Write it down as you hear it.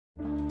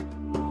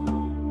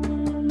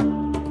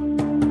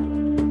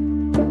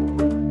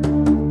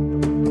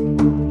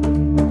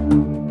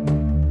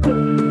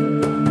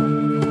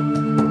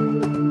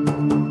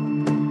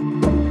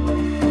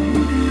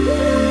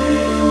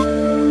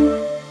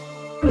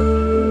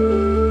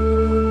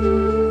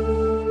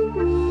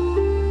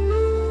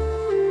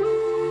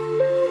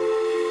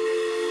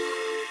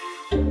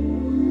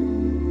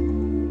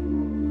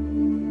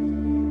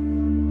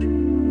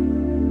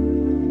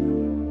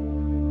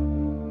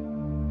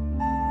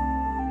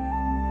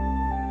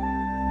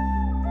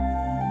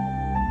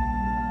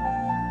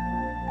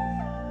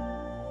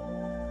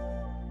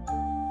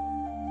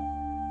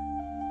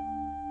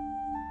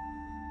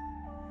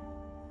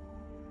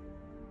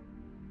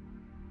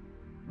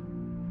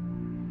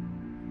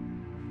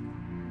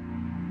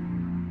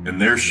And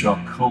there shall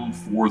come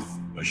forth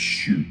a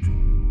shoot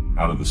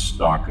out of the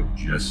stock of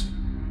Jesse,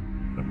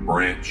 and a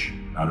branch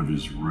out of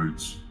his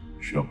roots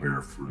shall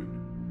bear fruit.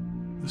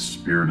 The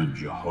Spirit of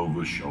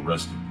Jehovah shall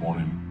rest upon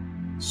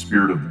him, the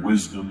Spirit of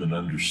wisdom and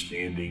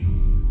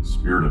understanding, the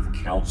Spirit of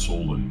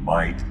counsel and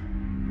might,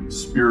 the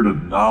Spirit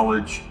of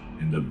knowledge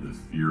and of the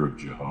fear of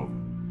Jehovah.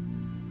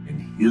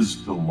 And his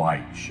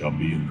delight shall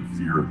be in the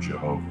fear of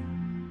Jehovah.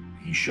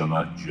 He shall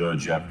not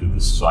judge after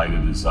the sight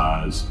of his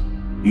eyes,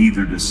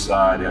 neither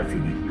decide after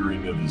the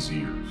hearing of his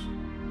ears.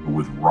 But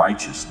with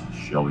righteousness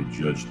shall he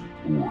judge the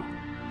poor,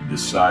 and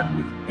decide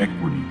with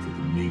equity for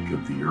the meek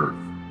of the earth.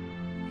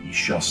 He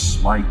shall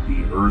smite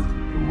the earth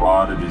with the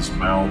rod of his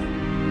mouth,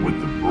 with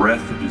the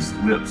breath of his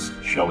lips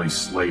shall he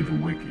slay the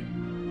wicked.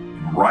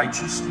 And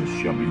righteousness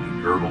shall be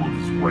the girdle of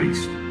his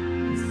waist,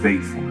 and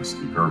faithfulness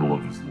the girdle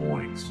of his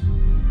loins.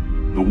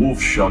 The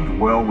wolf shall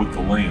dwell with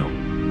the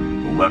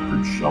lamb, the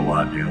leopard shall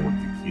lie down with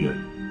the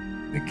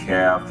kid, the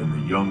calf and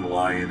the young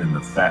lion and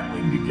the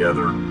fatling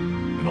together,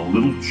 and a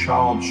little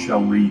child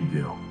shall lead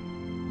them.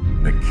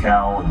 And the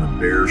cow and the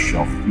bear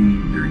shall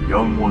feed, their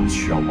young ones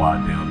shall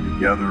lie down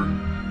together,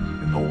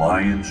 and the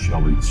lion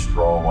shall eat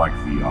straw like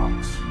the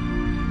ox.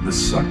 The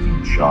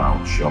sucking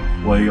child shall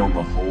play on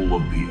the hole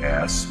of the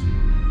asp,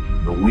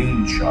 and the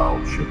weaned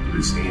child shall put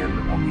his hand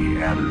on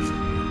the adder's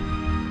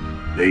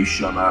den. They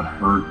shall not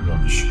hurt nor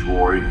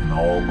destroy in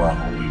all my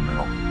holy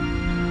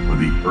mountain, for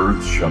the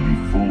earth shall be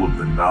full of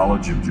the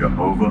knowledge of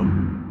Jehovah,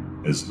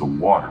 as the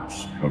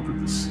waters cover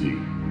the sea.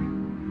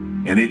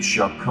 And it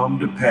shall come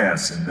to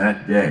pass in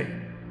that day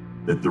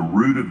that the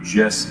root of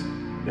Jesse,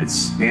 that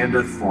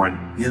standeth for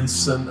an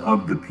ensign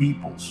of the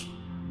peoples,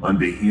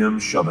 unto him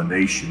shall the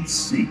nations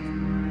seek,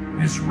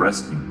 and his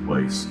resting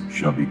place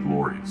shall be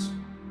glorious.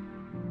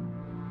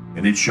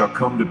 And it shall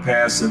come to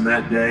pass in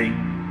that day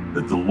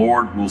that the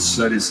Lord will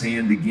set his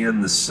hand again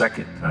the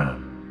second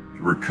time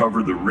to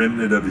recover the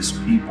remnant of his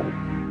people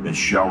that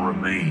shall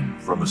remain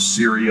from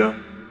Assyria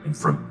and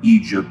from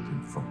Egypt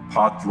and from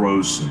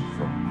Pathros and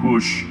from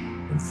Cush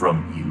and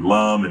from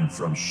Elam and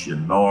from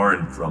Shinar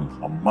and from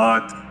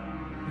Hamath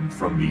and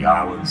from the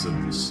islands of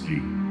the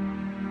sea.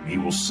 He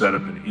will set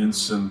up an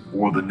ensign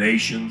for the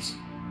nations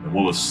and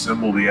will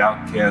assemble the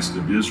outcast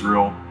of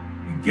Israel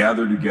and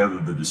gather together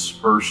the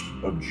dispersed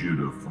of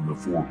Judah from the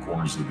four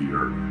corners of the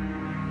earth.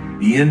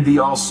 The envy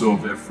also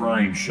of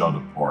Ephraim shall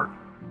depart,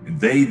 and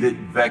they that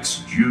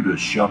vex Judah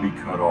shall be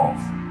cut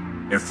off.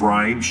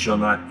 Ephraim shall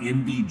not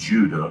envy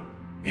Judah,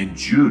 and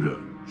Judah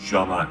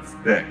shall not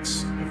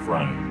vex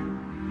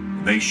Ephraim.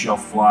 And they shall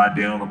fly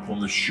down upon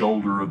the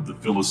shoulder of the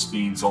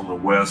Philistines on the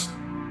west.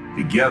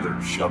 Together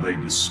shall they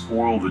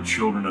despoil the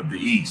children of the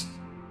east.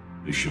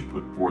 They shall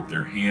put forth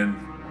their hand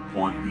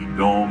upon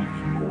Edom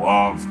and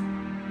Moab.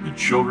 The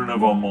children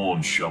of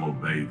Ammon shall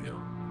obey them.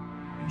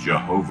 And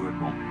Jehovah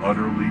will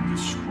utterly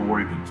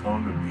destroy the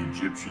tongue of the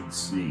Egyptian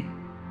sea.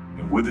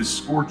 And with his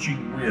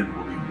scorching wind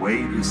will he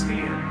wave his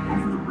hand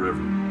over the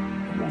river,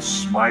 and will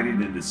smite it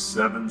into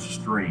 7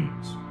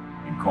 streams,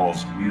 and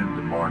cause men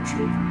to march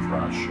over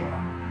dry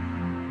shod.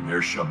 And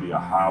there shall be a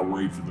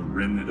highway for the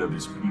remnant of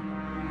his people,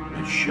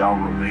 that shall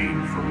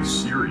remain from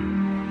Assyria,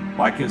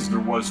 like as there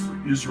was for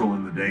Israel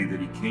in the day that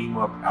he came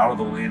up out of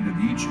the land of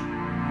Egypt.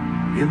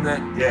 In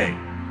that day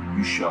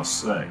you shall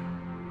say,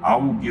 I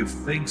will give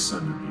thanks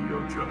unto thee,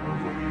 O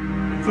Jehovah,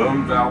 and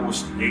though thou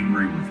wast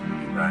angry with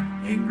me,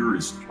 thine anger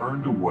is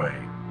turned away,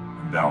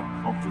 and thou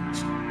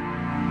comfortest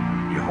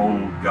me.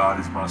 Behold, God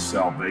is my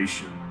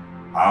salvation.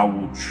 I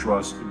will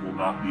trust and will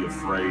not be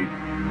afraid.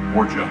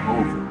 For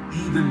Jehovah,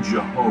 even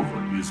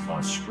Jehovah, is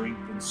my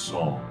strength and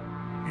song,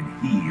 and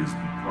he is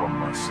become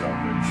my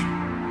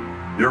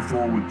salvation.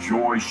 Therefore with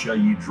joy shall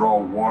ye draw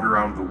water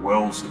out of the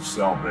wells of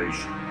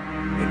salvation.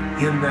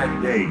 And in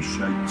that day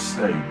shall ye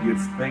say, Give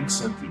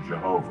thanks unto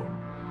Jehovah,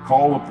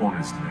 call upon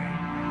his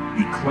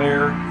name,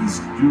 declare his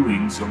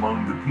doings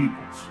among the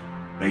peoples,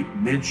 make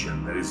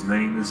mention that his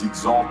name is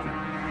exalted.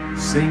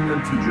 Sing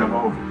unto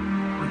Jehovah,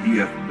 for he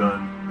hath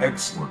done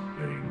excellent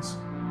things.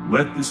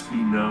 Let this be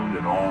known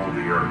in all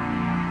the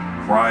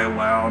earth. Cry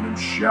aloud and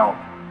shout,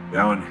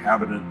 thou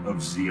inhabitant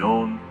of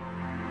Zion,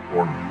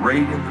 for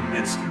great in the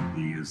midst of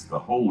thee is the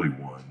Holy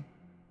One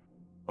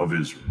of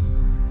Israel.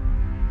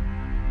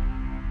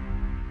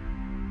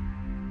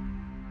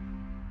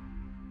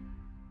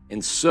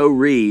 And so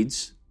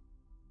reads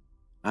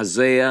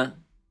Isaiah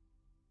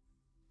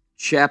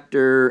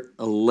chapter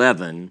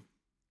 11,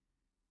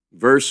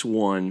 verse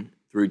 1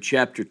 through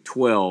chapter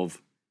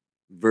 12,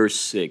 verse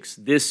 6.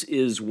 This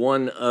is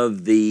one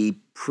of the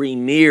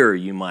premier,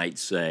 you might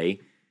say,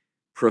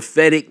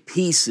 prophetic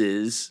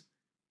pieces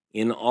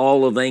in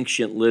all of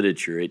ancient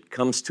literature. It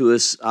comes to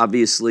us,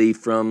 obviously,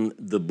 from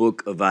the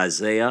book of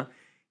Isaiah.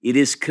 It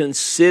is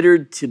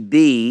considered to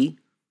be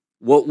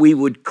what we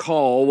would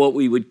call, what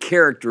we would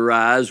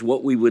characterize,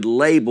 what we would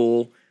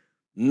label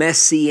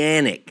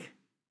Messianic.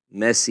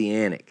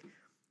 Messianic.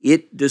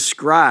 It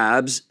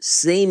describes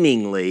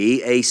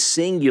seemingly a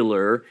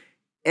singular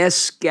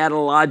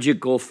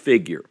eschatological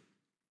figure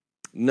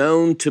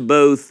known to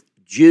both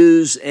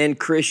Jews and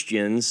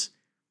Christians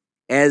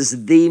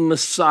as the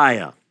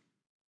Messiah.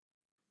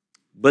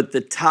 But the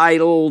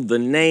title, the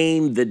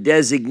name, the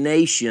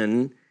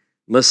designation,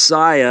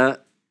 Messiah,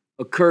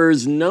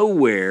 occurs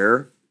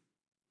nowhere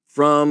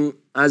from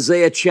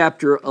Isaiah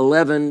chapter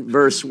 11,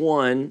 verse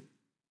 1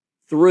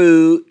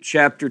 through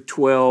chapter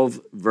 12,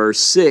 verse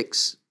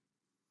 6.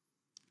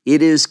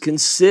 It is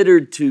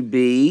considered to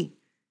be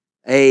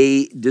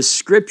a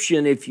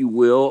description, if you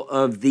will,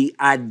 of the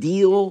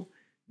ideal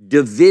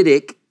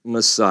Davidic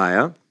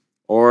Messiah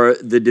or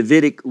the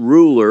Davidic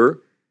ruler,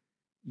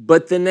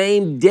 but the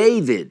name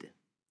David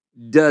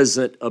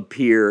doesn't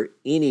appear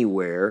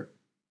anywhere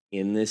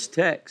in this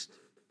text.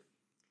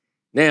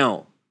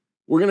 Now,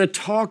 we're going to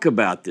talk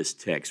about this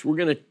text. We're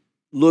going to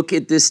look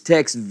at this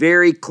text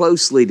very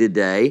closely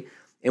today,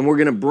 and we're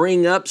going to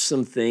bring up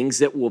some things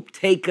that will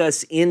take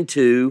us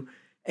into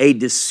a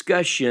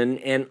discussion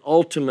and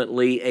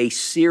ultimately a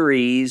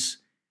series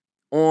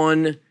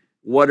on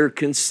what are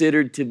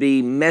considered to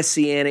be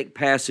Messianic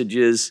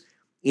passages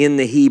in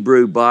the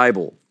Hebrew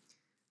Bible.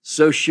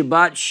 So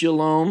Shabbat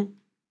Shalom,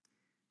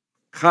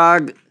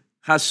 Chag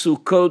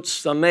HaSukkot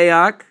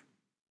Sameach,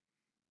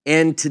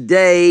 and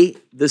today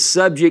the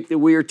subject that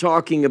we are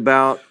talking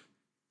about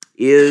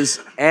is,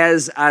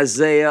 as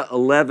Isaiah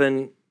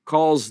 11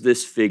 calls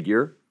this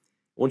figure.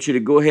 I want you to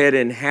go ahead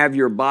and have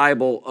your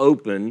Bible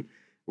open.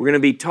 We're going to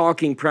be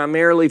talking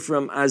primarily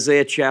from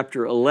Isaiah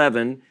chapter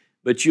 11,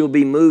 but you'll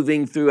be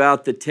moving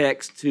throughout the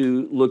text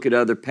to look at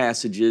other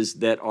passages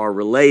that are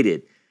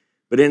related.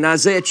 But in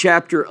Isaiah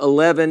chapter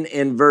 11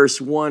 and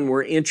verse 1,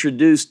 we're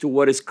introduced to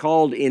what is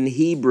called in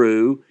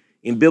Hebrew,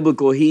 in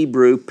biblical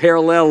Hebrew,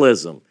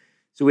 parallelism.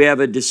 So we have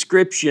a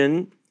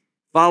description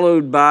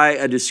followed by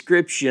a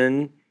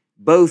description,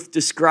 both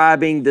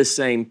describing the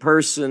same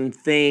person,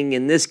 thing.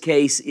 In this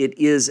case, it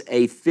is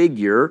a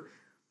figure.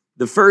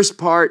 The first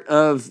part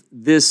of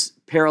this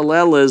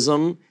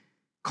parallelism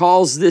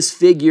calls this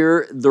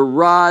figure the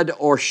rod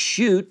or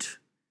shoot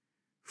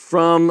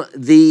from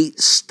the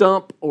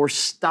stump or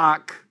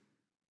stock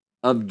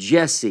of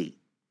Jesse.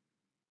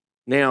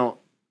 Now,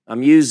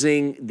 I'm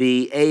using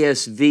the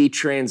ASV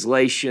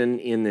translation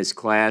in this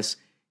class.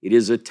 It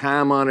is a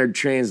time-honored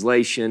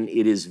translation.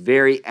 It is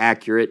very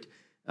accurate.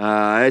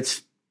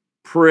 It's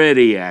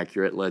pretty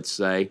accurate, let's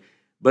say,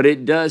 but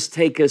it does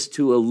take us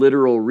to a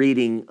literal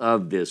reading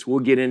of this. We'll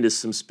get into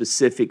some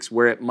specifics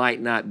where it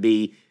might not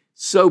be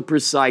so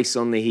precise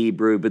on the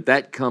Hebrew, but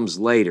that comes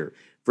later.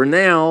 For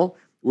now,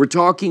 we're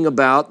talking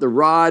about the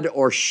rod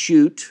or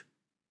shoot,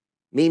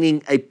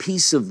 meaning a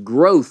piece of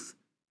growth,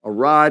 a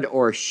rod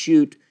or a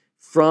shoot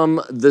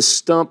from the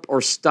stump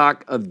or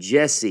stock of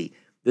Jesse.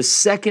 The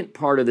second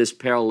part of this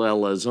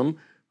parallelism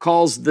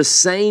calls the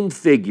same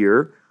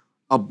figure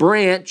a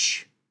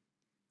branch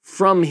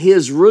from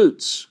his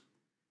roots.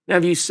 Now,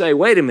 if you say,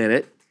 wait a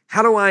minute,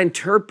 how do I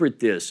interpret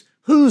this?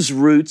 Whose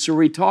roots are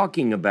we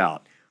talking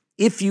about?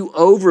 If you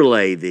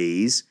overlay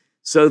these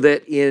so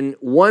that in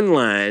one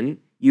line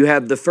you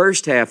have the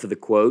first half of the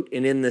quote,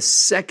 and in the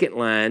second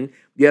line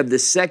you have the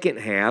second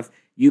half,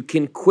 you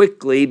can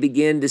quickly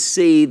begin to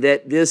see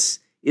that this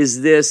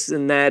is this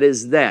and that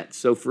is that.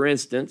 So, for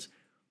instance,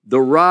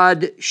 the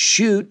rod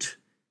shoot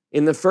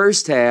in the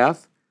first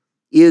half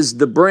is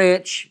the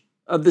branch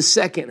of the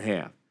second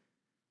half.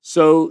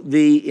 So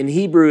in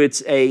Hebrew,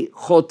 it's a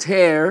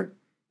choter.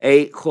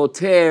 A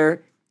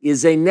choter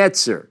is a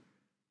netzer.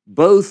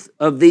 Both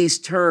of these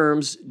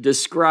terms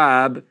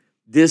describe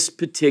this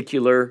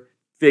particular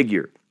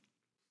figure.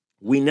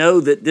 We know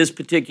that this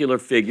particular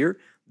figure,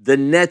 the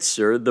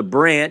netzer, the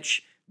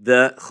branch,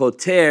 the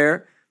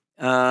choter,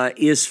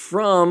 is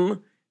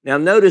from, now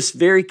notice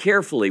very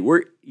carefully,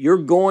 you're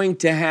going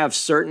to have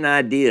certain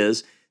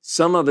ideas.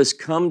 Some of us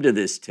come to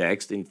this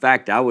text. In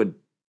fact, I would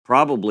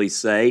probably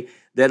say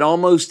that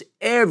almost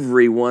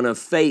everyone of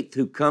faith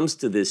who comes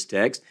to this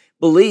text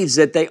believes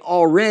that they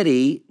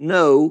already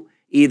know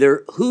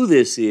either who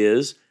this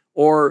is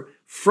or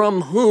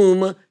from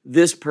whom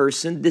this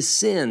person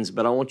descends.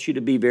 But I want you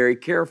to be very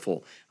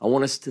careful. I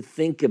want us to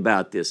think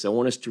about this. I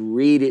want us to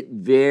read it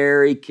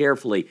very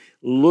carefully.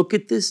 Look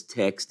at this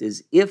text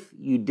as if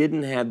you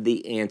didn't have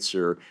the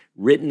answer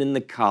written in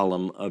the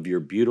column of your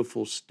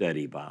beautiful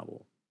study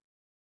Bible.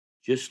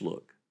 Just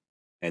look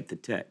at the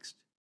text.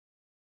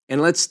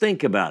 And let's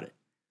think about it.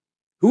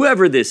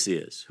 Whoever this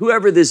is,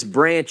 whoever this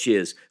branch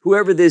is,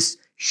 whoever this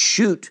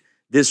shoot,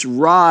 this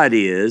rod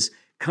is,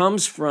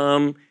 comes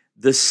from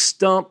the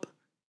stump,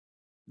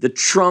 the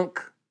trunk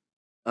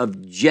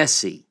of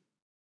Jesse,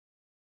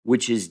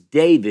 which is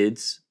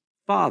David's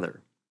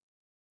father.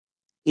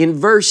 In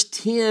verse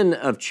 10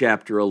 of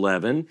chapter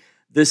 11,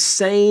 the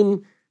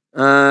same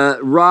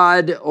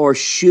rod or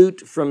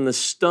shoot from the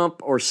stump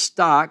or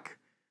stock,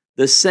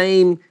 the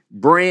same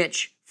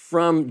branch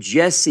from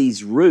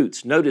Jesse's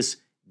roots. Notice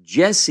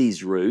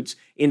Jesse's roots.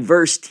 In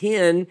verse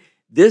 10,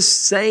 this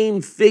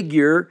same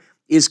figure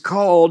is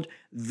called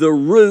the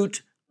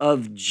root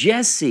of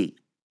Jesse.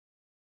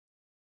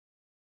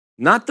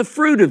 Not the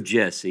fruit of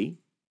Jesse,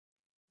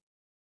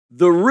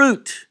 the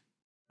root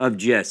of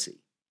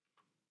Jesse.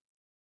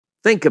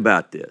 Think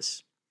about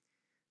this.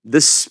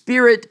 The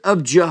Spirit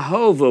of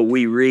Jehovah,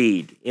 we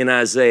read in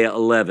Isaiah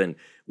 11,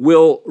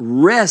 will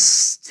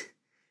rest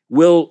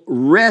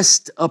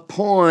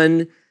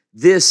upon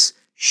this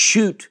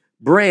shoot,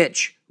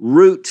 branch,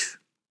 root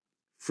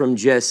from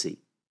Jesse.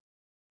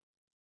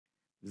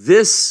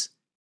 This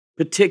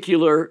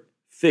particular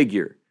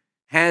figure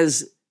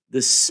has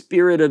the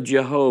Spirit of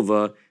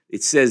Jehovah,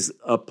 it says,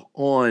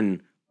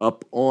 upon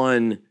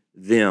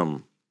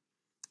them.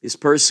 This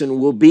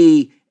person will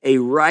be a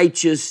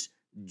righteous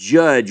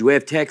judge. We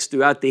have texts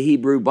throughout the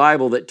Hebrew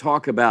Bible that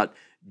talk about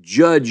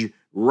judge,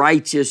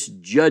 righteous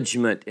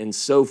judgment, and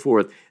so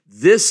forth.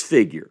 This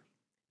figure,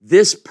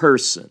 this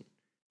person,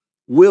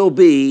 will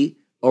be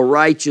a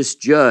righteous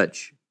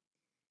judge.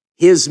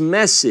 His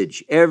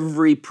message,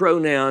 every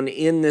pronoun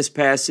in this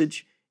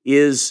passage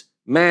is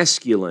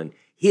masculine.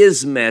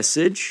 His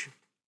message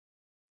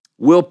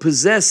will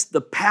possess the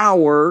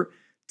power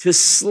to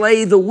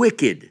slay the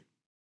wicked.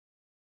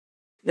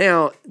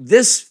 Now,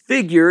 this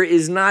figure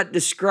is not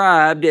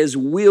described as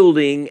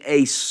wielding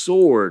a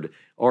sword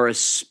or a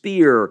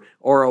spear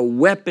or a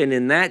weapon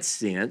in that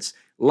sense.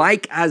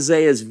 Like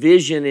Isaiah's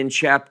vision in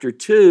chapter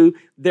 2,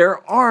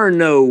 there are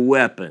no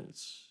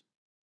weapons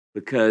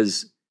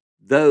because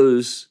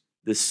the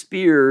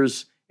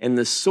spears and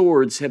the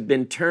swords have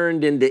been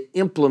turned into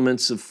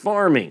implements of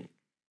farming.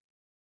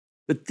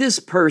 But this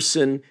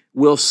person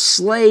will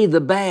slay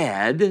the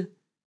bad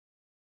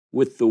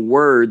with the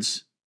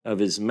words of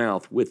his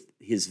mouth, with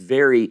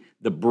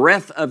the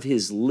breath of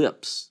his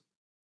lips.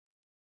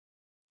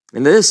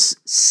 And this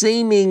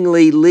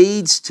seemingly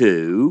leads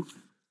to,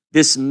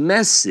 this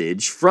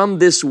message from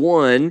this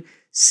one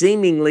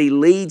seemingly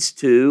leads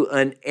to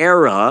an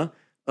era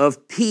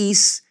of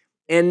peace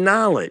and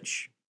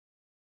knowledge.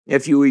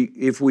 If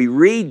we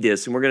read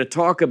this, and we're going to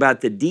talk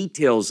about the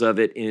details of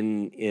it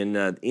in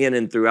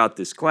and throughout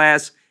this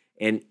class,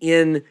 and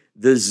in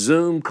the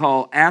Zoom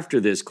call after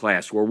this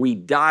class where we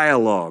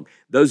dialogue.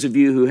 Those of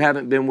you who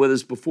haven't been with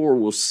us before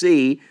will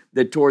see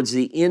that towards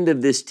the end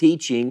of this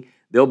teaching,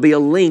 there'll be a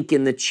link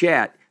in the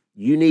chat.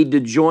 You need to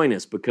join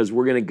us because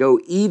we're going to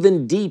go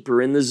even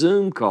deeper in the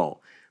Zoom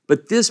call.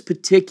 But this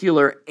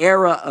particular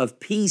era of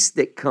peace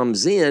that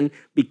comes in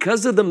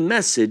because of the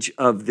message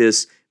of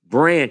this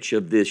branch,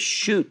 of this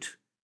shoot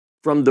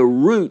from the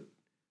root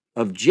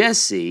of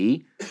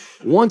Jesse,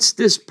 once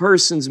this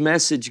person's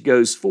message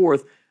goes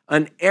forth,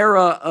 an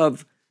era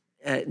of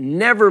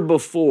never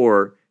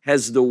before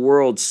has the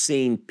world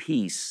seen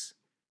peace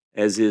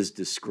as is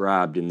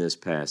described in this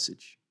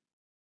passage.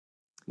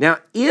 Now,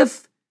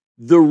 if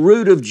the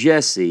root of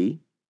Jesse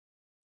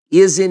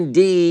is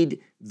indeed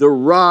the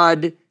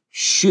rod,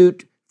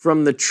 shoot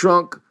from the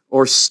trunk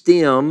or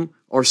stem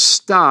or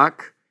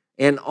stock,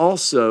 and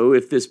also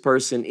if this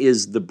person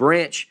is the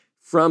branch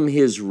from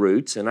his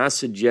roots, and I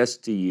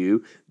suggest to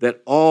you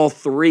that all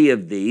three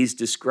of these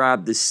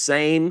describe the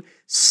same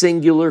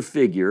singular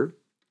figure,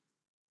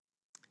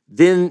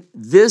 then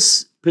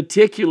this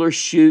particular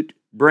shoot,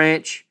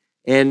 branch,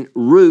 and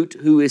root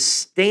who is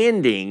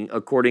standing,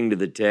 according to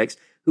the text,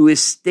 who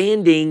is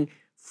standing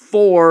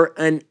for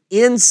an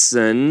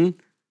ensign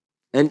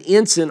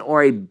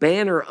or a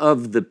banner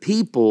of the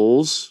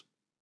peoples,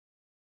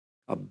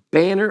 a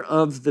banner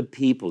of the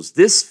peoples.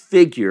 This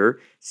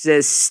figure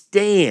says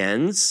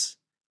stands,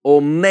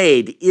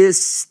 omed,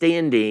 is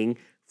standing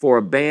for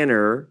a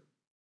banner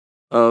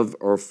of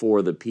or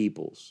for the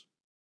peoples.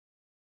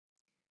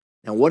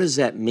 Now, what does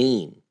that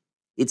mean?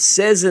 It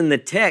says in the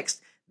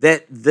text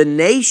that the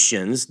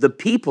nations, the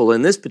people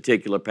in this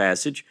particular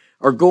passage,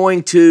 are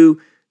going to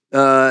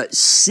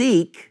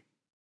seek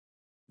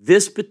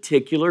this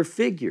particular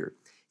figure.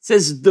 It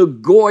says the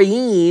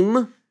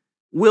goyim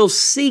will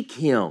seek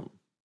him,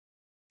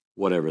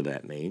 whatever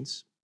that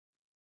means.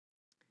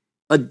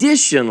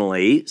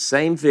 Additionally,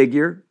 same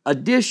figure,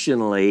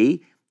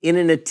 additionally, in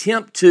an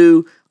attempt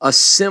to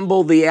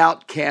assemble the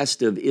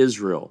outcast of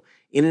Israel,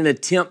 in an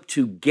attempt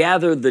to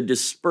gather the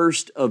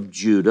dispersed of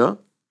Judah,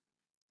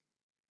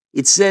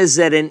 it says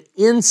that an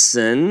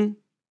ensign,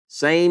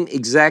 same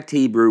exact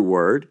Hebrew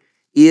word,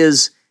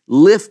 is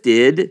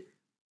lifted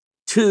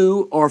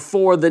to or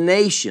for the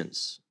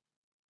nations.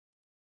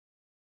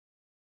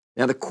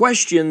 Now, the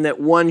question that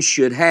one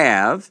should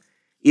have,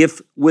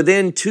 if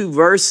within two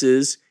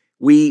verses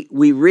we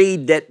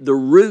read that the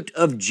root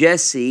of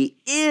Jesse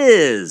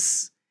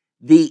is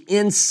the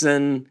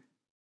ensign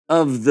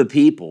of the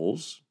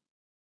peoples,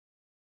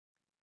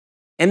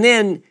 and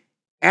then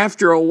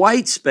after a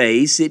white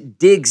space, it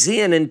digs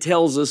in and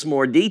tells us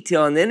more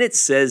detail, and then it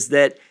says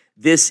that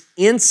this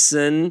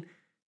ensign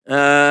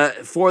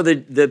for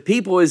the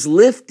people is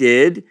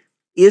lifted.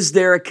 Is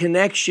there a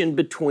connection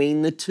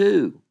between the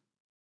two?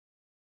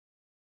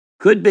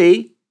 Could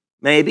be,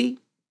 maybe.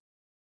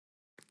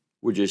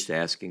 We're just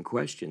asking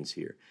questions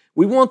here.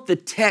 We want the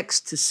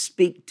text to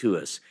speak to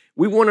us.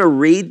 We want to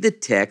read the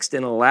text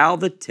and allow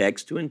the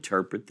text to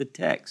interpret the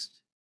text.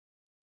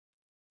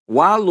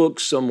 Why look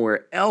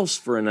somewhere else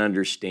for an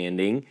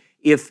understanding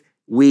if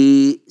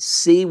we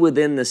see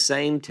within the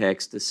same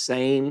text the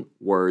same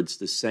words,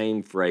 the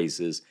same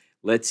phrases,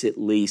 let's at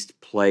least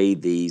play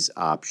these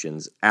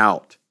options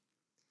out.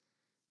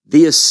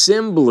 The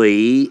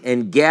assembly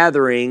and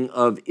gathering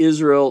of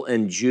Israel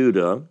and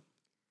Judah,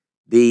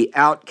 the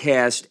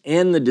outcast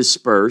and the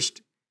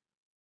dispersed,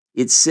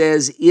 it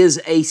says,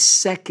 is a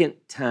second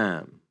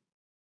time.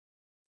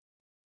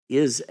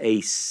 Is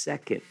a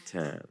second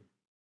time.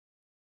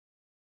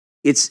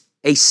 It's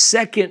a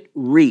second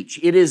reach.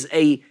 It is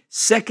a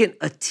second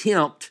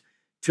attempt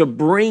to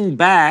bring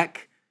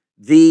back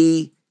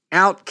the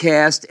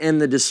outcast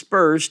and the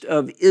dispersed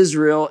of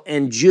Israel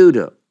and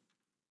Judah.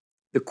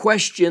 The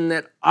question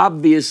that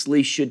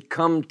obviously should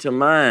come to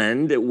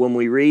mind when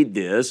we read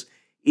this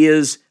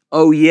is,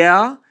 oh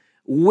yeah,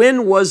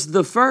 when was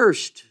the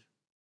first?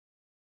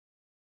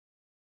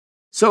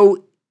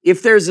 So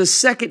if there's a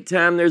second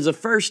time, there's a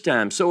first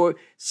time. So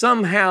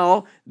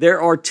somehow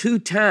there are two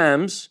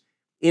times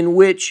in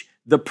which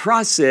the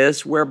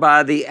process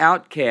whereby the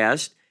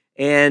outcast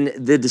and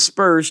the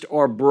dispersed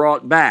are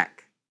brought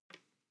back.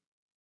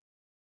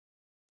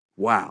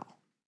 Wow.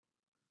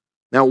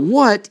 Now,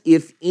 what,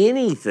 if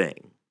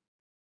anything,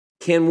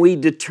 can we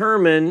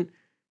determine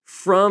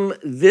from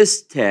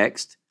this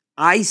text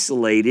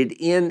isolated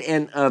in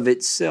and of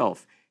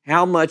itself?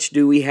 How much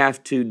do we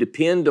have to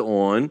depend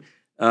on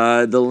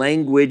the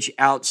language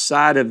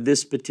outside of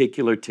this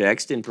particular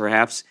text and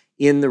perhaps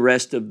in the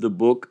rest of the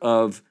book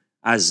of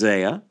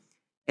Isaiah?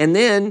 And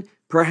then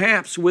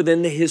perhaps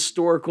within the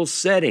historical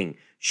setting,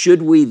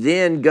 should we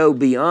then go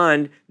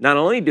beyond, not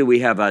only do we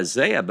have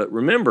Isaiah, but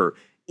remember,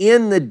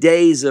 in the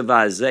days of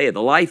Isaiah,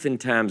 the life and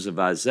times of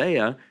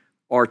Isaiah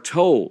are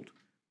told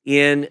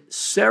in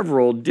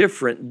several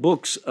different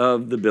books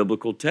of the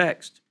biblical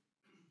text.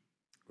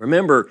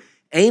 Remember,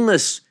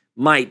 Amos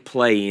might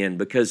play in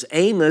because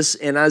Amos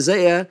and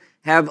Isaiah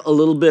have a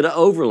little bit of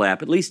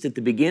overlap, at least at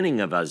the beginning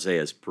of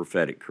Isaiah's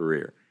prophetic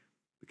career.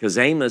 Because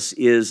Amos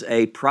is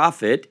a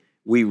prophet,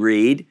 we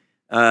read,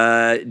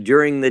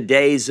 during the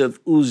days of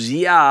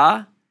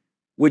Uzziah,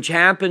 which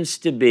happens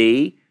to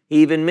be,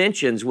 he even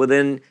mentions,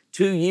 within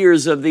 2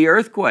 years of the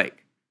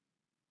earthquake.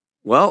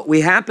 Well,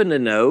 we happen to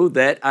know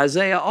that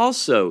Isaiah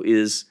also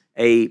is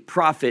a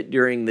prophet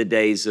during the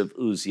days of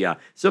Uzziah.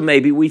 So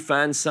maybe we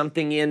find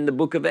something in the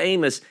book of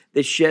Amos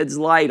that sheds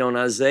light on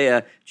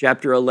Isaiah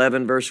chapter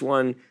 11, verse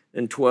 1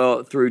 and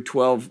 12 through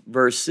 12,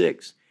 verse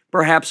 6.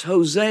 Perhaps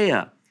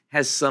Hosea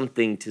has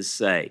something to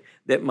say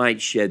that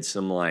might shed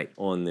some light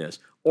on this,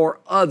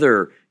 or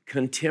other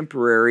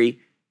contemporary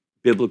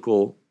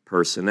biblical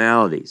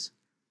personalities.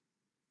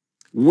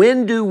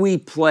 When do we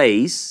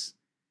place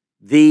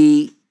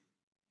the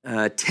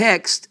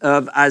text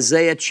of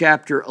Isaiah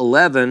chapter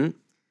 11,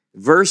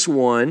 verse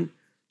 1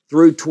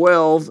 through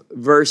 12,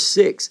 verse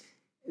 6?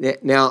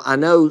 Now, I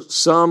know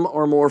some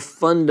are more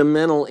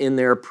fundamental in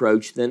their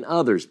approach than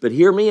others, but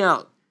hear me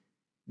out.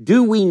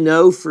 Do we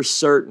know for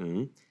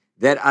certain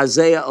that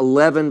Isaiah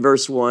 11,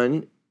 verse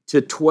 1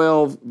 to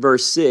 12,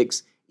 verse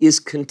 6 is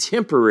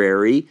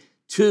contemporary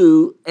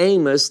to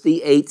Amos,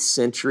 the 8th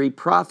century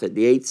prophet,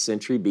 the 8th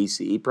century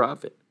BCE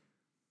prophet?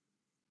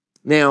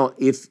 Now,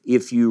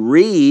 if you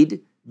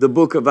read the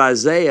book of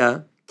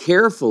Isaiah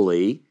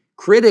carefully,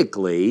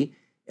 critically,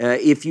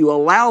 if you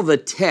allow the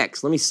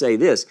text, let me say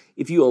this,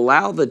 if you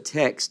allow the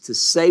text to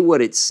say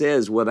what it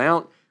says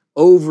without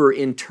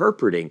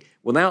over-interpreting,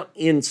 without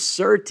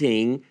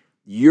inserting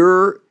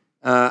your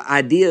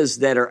ideas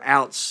that are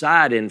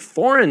outside and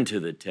foreign to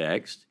the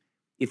text,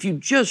 if you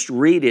just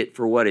read it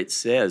for what it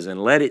says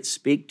and let it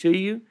speak to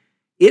you,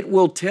 it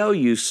will tell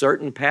you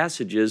certain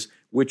passages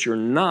which are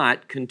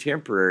not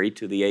contemporary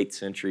to the 8th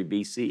century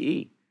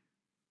BCE.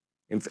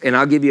 And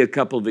I'll give you a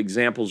couple of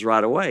examples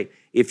right away.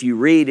 If you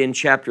read in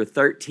chapter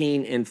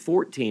 13 and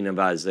 14 of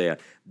Isaiah,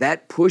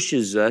 that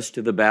pushes us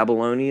to the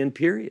Babylonian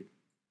period.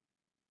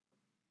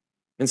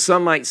 And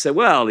some might say,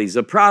 well, he's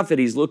a prophet,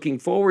 he's looking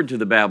forward to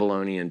the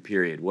Babylonian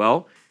period.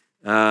 Well,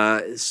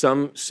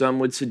 some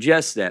would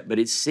suggest that, but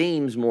it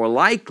seems more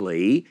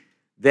likely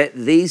that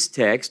these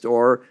texts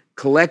are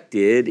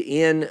collected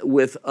in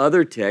with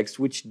other texts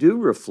which do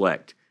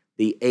reflect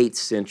the 8th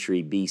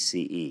century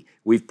BCE.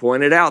 We've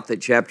pointed out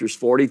that chapters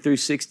 40 through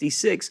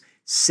 66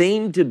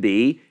 seem to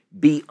be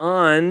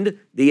beyond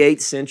the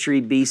 8th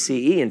century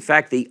BCE. In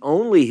fact, the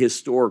only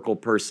historical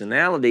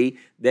personality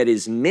that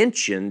is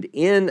mentioned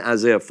in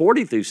Isaiah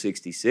 40 through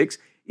 66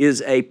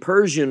 is a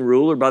Persian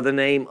ruler by the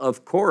name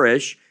of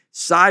Koresh,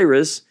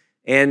 Cyrus,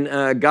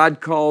 and God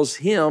calls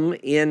him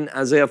in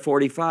Isaiah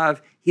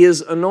 45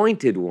 his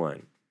anointed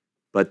one.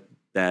 But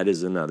that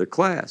is another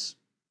class.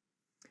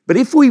 But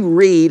if we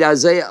read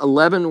Isaiah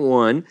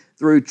 11:1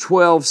 through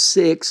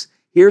 12:6,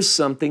 here's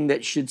something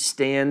that should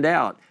stand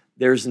out.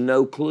 There's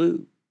no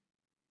clue.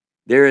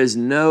 There is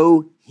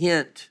no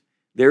hint.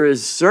 There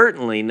is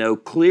certainly no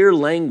clear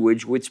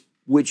language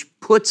which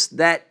puts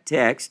that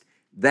text,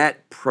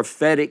 that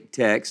prophetic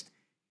text,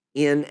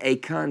 in a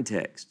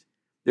context.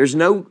 There's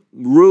no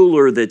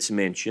ruler that's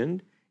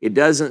mentioned. It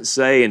doesn't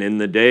say, and in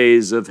the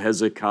days of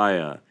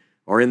Hezekiah,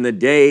 or in the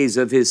days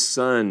of his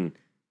son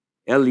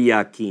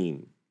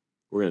Eliakim.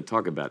 We're going to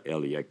talk about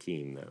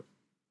Eliakim, though.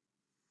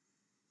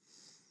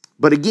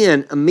 But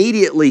again,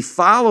 immediately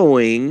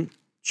following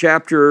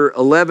chapter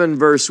 11,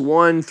 verse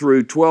 1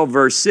 through 12,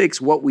 verse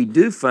 6, what we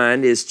do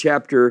find is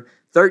chapter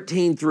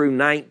 13 through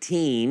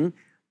 19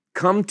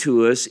 come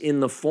to us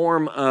in the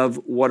form of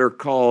what are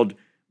called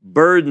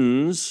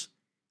burdens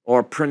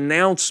or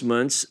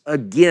pronouncements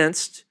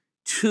against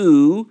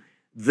to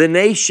the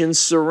nations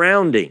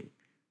surrounding,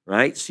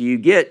 right? So you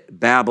get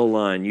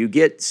Babylon, you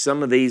get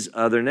some of these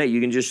other names. You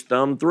can just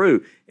thumb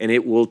through, and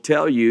it will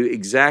tell you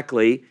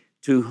exactly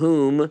to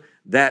whom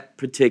that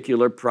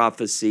particular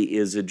prophecy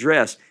is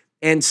addressed.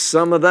 And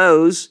some of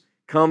those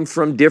come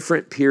from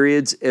different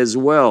periods as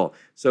well.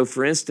 So,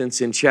 for instance,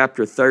 in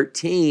chapter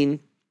 13,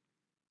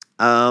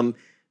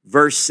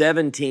 verse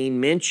 17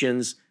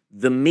 mentions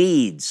the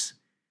Medes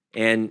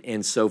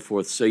and so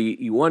forth. So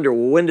you wonder,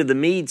 well, when do the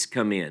Medes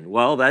come in?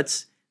 Well,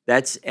 that's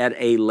at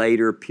a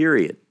later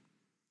period.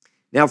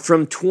 Now,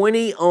 from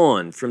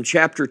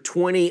chapter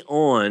 20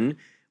 on,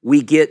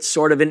 we get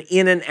sort of an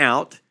in and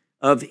out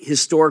of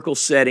historical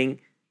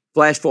setting,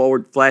 flash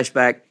forward,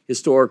 flashback,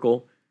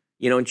 historical.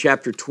 In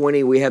chapter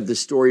 20, we have the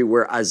story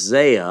where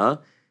Isaiah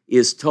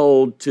is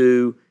told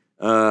to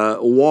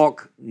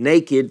walk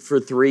naked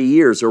for 3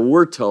 years, or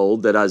we're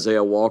told that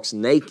Isaiah walks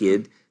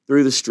naked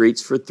through the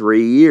streets for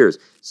 3 years.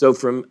 So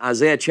from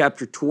Isaiah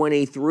chapter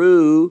 20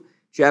 through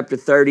chapter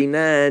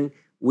 39,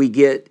 we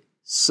get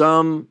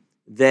some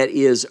that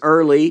is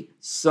early,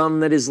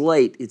 some that is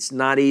late. It's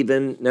not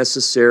even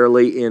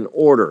necessarily in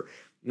order.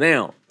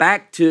 Now,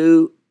 back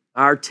to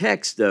our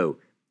text, though.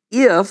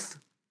 If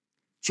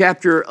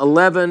chapter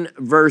 11,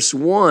 verse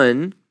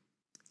 1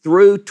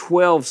 through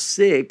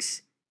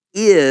 12:6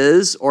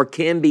 is or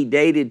can be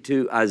dated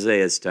to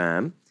Isaiah's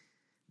time,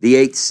 the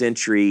 8th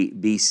century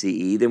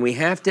BCE, then we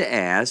have to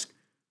ask,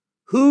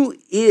 who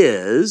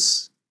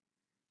is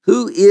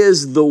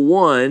the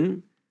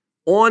one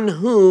on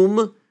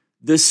whom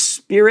the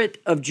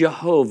Spirit of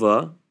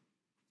Jehovah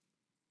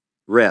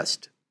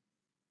rests?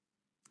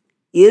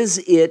 Is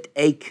it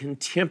a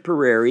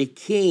contemporary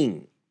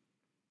king?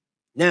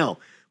 Now,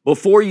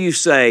 before you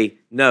say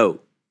no,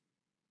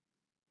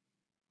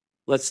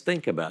 let's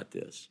think about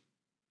this.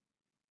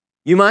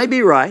 You might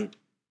be right.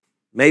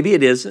 Maybe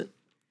it isn't.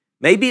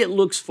 Maybe it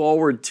looks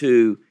forward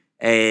to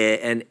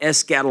an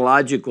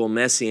eschatological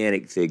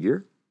messianic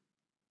figure.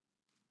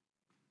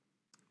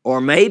 Or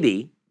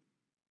maybe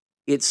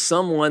it's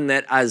someone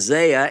that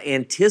Isaiah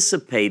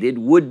anticipated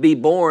would be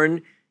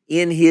born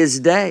in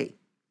his day.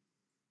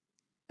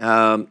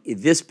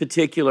 This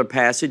particular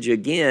passage,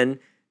 again,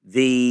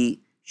 the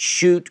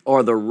shoot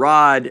or the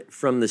rod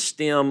from the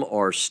stem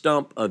or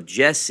stump of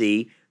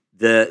Jesse,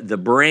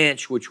 the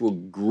branch which will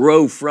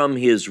grow from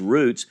his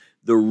roots,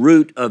 the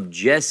root of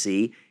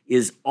Jesse,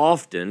 is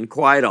often,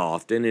 quite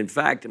often, in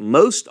fact,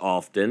 most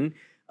often,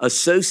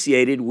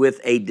 associated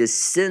with a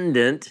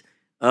descendant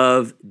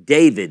of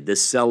David, the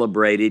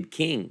celebrated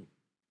king,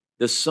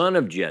 the son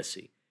of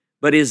Jesse.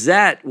 But is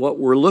that what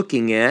we're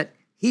looking at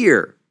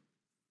here?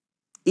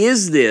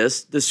 Is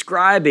this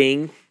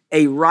describing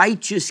a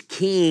righteous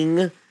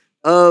king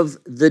of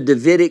the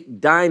Davidic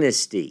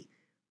dynasty?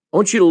 I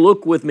want you to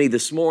look with me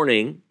this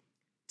morning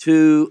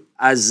to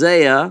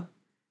Isaiah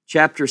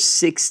chapter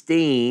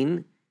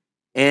 16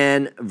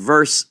 and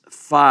verse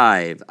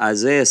 5.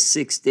 Isaiah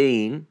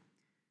 16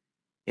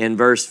 and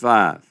verse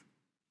 5.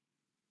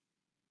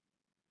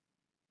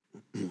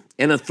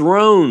 And a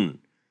throne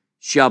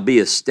shall be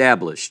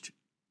established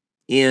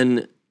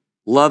in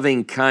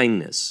loving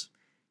kindness,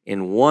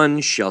 and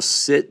one shall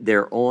sit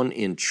thereon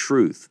in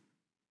truth.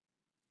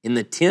 In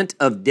the tent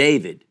of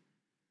David,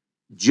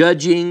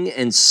 judging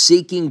and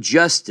seeking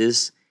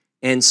justice,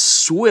 and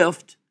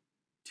swift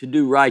to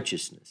do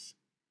righteousness.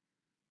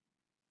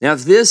 Now,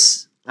 if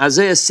this,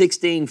 Isaiah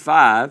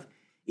 16:5,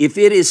 if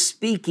it is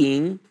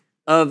speaking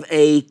of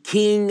a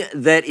king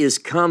that is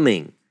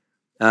coming,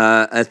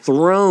 a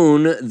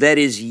throne that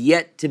is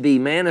yet to be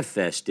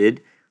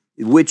manifested,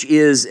 which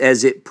is,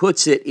 as it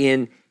puts it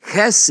in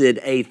Chesed,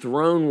 a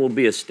throne will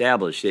be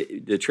established.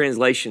 The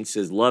translation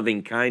says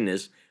loving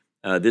kindness.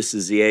 This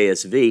is the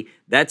ASV.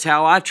 That's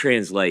how I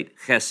translate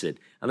Chesed.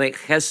 I think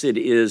Chesed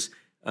is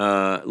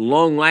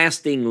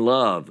long-lasting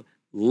love.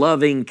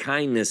 Loving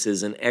kindness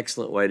is an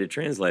excellent way to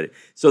translate it.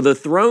 So the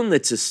throne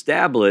that's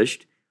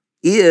established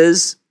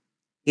is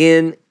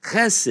in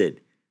Chesed.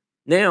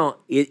 Now,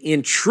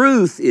 in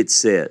truth, it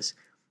says,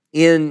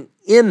 in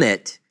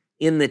Emmet,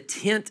 in the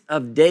tent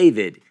of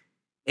David.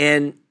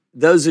 And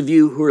those of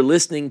you who are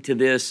listening to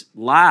this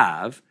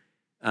live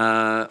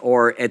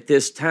or at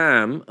this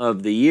time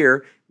of the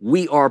year,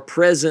 we are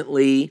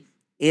presently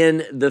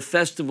in the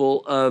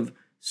festival of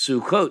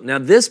Sukkot. Now,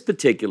 this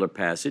particular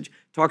passage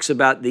talks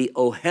about the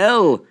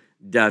Ohel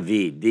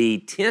David, the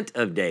tent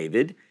of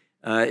David.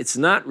 It's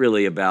not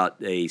really about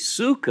a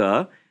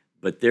sukkah,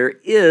 but there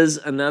is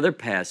another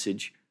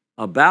passage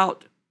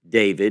about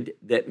David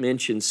that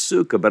mentions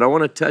sukkah. But I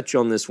want to touch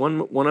on this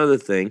one other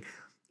thing.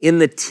 In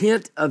the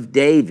tent of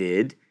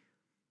David,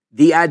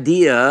 the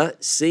idea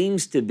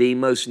seems to be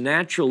most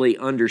naturally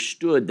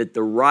understood that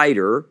the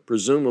writer,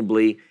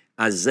 presumably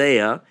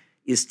Isaiah,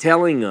 is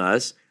telling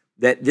us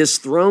that this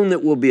throne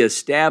that will be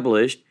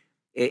established,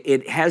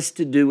 it has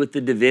to do with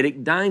the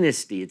Davidic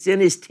dynasty. It's in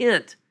his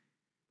tent.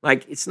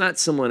 Like, it's not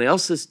someone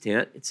else's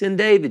tent, it's in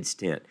David's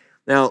tent.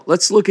 Now,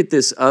 let's look at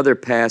this other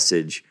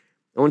passage.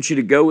 I want you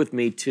to go with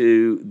me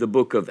to the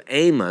book of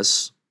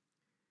Amos.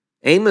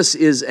 Amos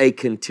is a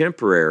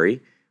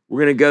contemporary.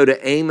 We're going to go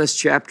to Amos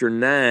chapter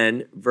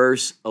 9,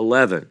 verse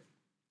 11.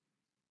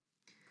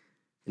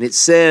 And it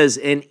says,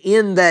 "And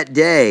in that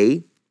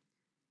day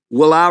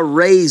will I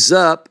raise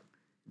up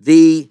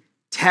the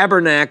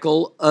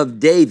tabernacle of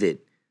David,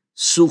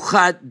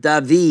 Suchat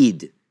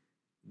David,"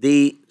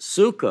 the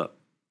sukkah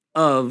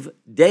of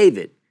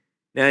David.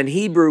 Now in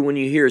Hebrew, when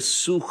you hear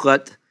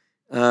Suchat,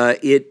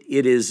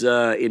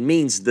 it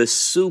means the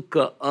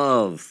sukkah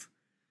of.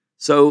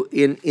 So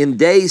in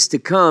days to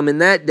come, in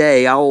that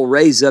day, I will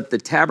raise up the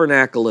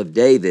tabernacle of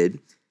David,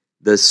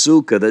 the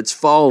sukkah that's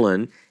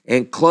fallen,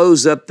 and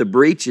close up the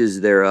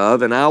breaches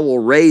thereof, and I will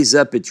raise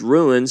up its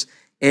ruins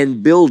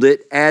and build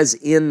it as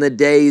in the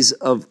days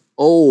of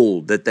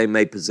old, that they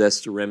may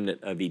possess the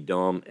remnant of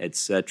Edom,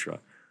 etc.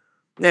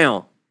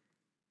 Now,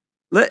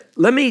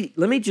 let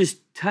me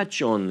just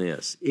touch on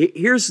this.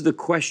 Here's the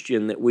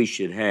question that we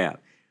should have.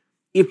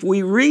 If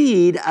we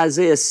read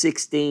Isaiah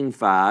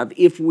 16:5,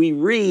 if we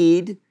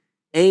read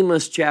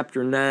Amos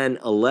chapter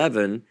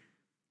 9:11,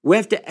 we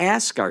have to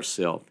ask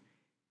ourselves,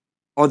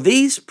 are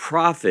these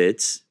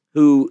prophets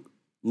who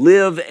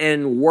live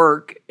and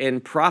work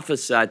and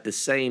prophesy at the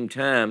same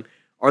time,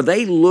 are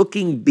they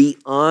looking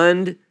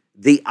beyond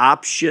the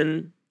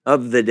option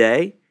of the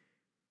day?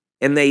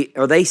 And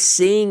are they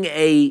seeing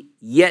a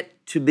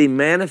yet to be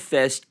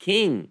manifest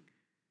king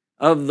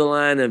of the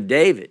line of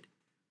David?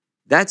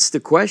 That's the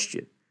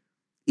question.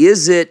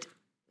 Is it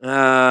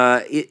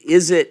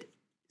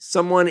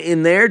someone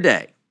in their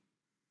day?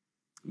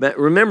 But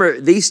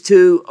remember, these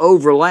two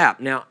overlap.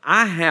 Now,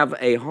 I have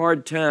a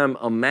hard time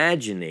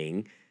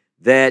imagining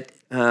that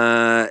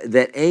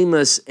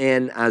Amos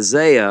and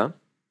Isaiah,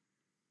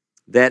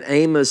 that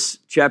Amos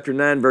chapter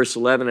 9, verse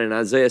 11 and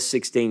Isaiah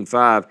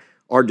 16:5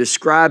 are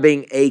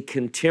describing a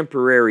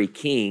contemporary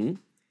king.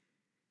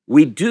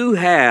 We do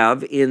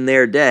have in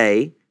their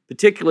day,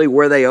 particularly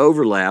where they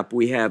overlap,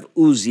 we have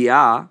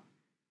Uzziah,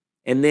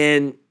 and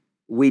then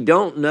we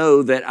don't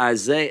know that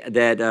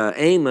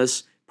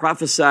Amos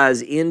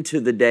prophesies into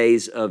the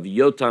days of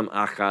Yotam,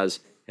 Achaz,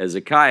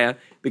 Hezekiah,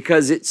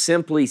 because it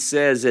simply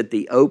says at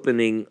the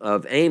opening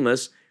of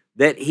Amos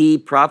that he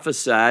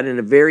prophesied in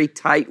a very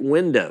tight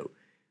window.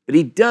 But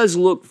he does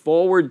look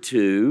forward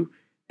to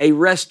a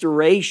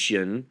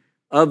restoration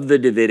of the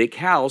Davidic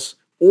house,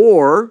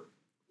 or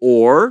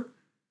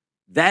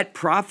that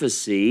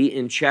prophecy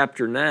in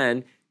chapter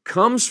 9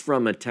 comes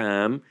from a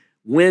time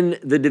when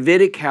the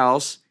Davidic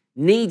house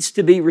needs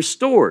to be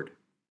restored.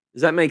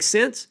 Does that make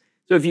sense?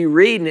 So if you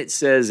read and it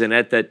says, "And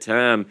at that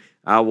time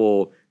I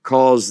will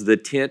cause the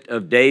tent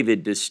of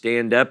David to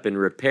stand up and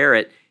repair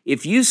it,"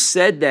 if you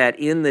said that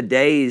in the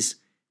days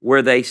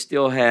where they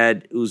still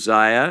had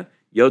Uzziah,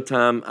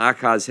 Yotam,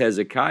 Achaz,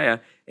 Hezekiah,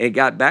 and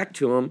got back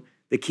to them,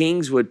 the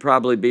kings would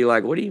probably be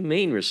like, "What do you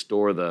mean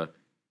restore the...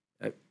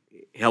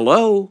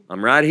 hello,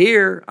 I'm right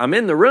here. I'm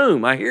in the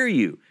room. I hear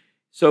you."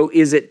 So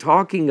is it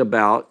talking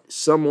about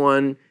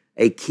someone,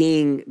 a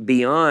king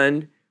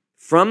beyond,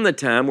 from the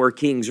time where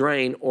kings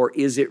reign, or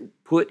is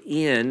it put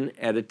in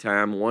at a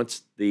time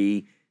once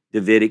the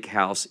Davidic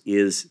house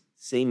is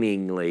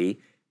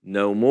seemingly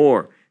no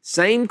more?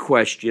 Same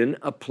question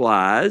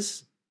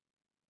applies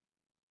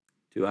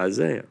to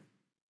Isaiah.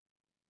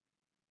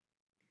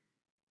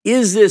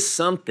 Is this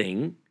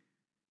something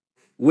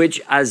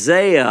which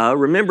Isaiah,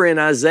 remember in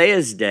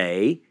Isaiah's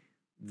day,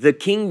 the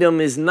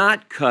kingdom is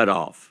not cut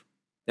off.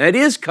 Now it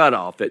is cut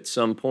off at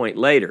some point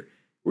later.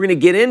 We're going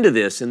to get into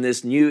this in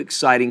this new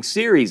exciting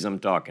series I'm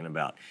talking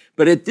about.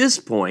 But at this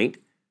point,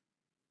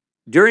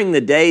 during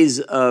the days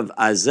of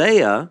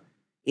Isaiah,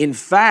 in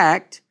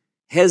fact,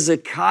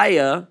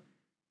 Hezekiah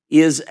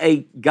is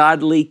a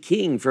godly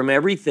king. From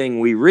everything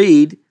we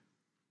read,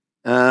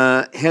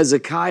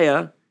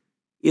 Hezekiah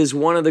is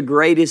one of the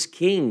greatest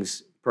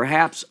kings,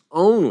 perhaps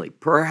only,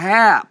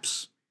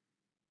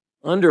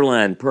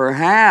 underline,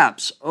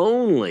 perhaps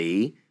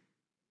only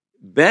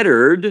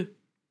bettered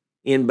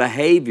in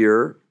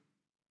behavior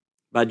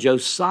by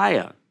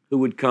Josiah, who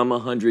would come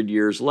 100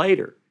 years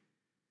later.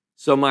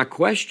 So my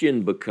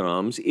question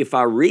becomes, if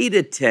I read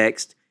a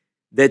text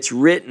that's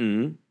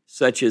written,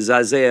 such as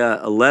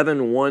Isaiah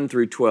 11, 1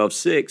 through 12,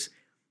 6,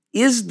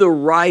 is the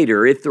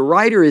writer, if the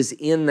writer is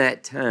in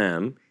that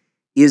time,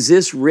 is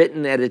this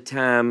written at a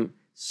time,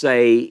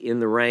 say, in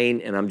the reign,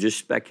 and I'm just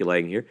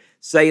speculating here,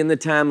 say in the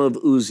time of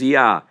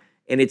Uzziah,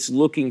 and it's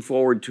looking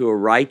forward to a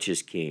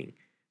righteous king?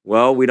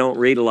 Well, we don't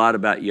read a lot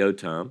about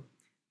Yotam.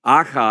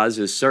 Achaz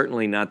is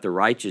certainly not the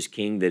righteous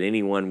king that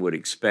anyone would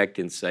expect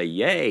and say,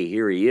 yay,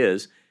 here he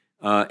is.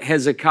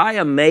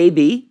 Hezekiah,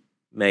 maybe.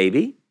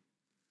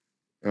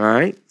 All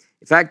right.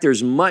 In fact,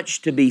 there's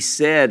much to be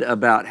said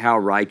about how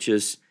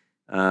righteous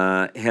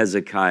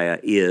Hezekiah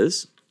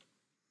is.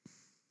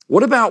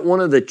 What about one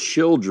of the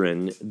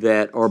children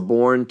that are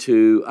born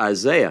to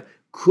Isaiah?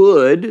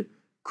 Could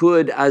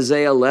could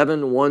Isaiah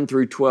 11, 1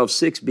 through 12,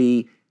 6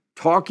 be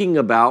talking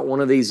about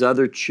one of these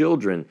other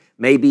children,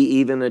 maybe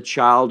even a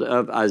child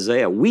of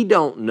Isaiah? We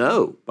don't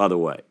know, by the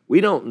way. We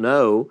don't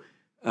know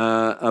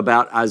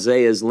about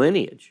Isaiah's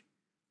lineage.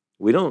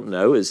 We don't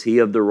know, is he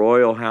of the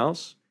royal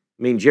house?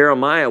 I mean,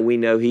 Jeremiah, we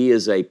know he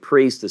is a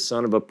priest, the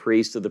son of a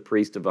priest of the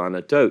priest of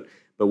Anatot,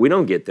 but we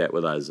don't get that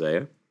with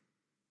Isaiah.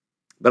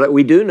 But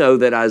we do know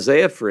that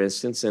Isaiah, for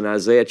instance, in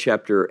Isaiah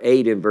chapter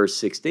 8 and verse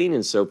 16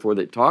 and so forth,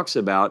 it talks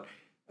about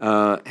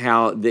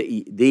how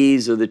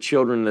these are the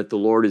children that the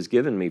Lord has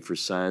given me for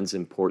signs,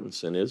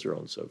 importance in Israel,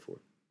 and so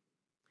forth.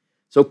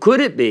 So could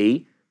it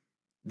be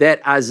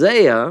that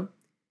Isaiah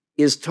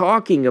is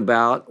talking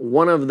about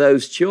one of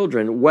those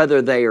children,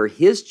 whether they are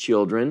his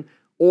children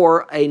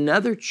or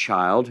another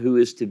child who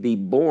is to be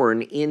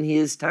born in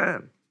his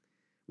time?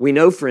 We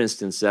know, for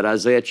instance, that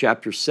Isaiah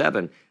chapter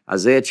 7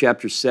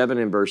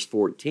 and verse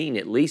 14,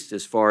 at least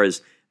as far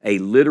as a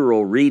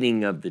literal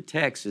reading of the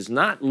text, is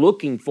not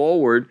looking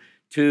forward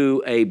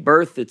to a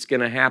birth that's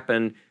going to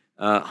happen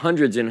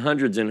hundreds and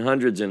hundreds and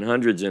hundreds and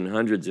hundreds and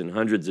hundreds and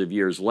hundreds of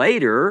years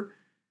later.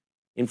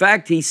 In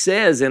fact, he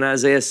says in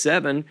Isaiah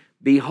 7,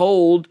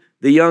 behold,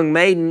 the young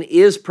maiden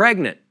is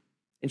pregnant,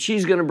 and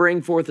she's going to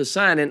bring forth a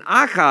sign. And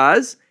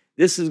Achaz,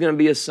 this is going to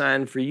be a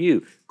sign for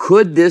you.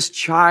 Could this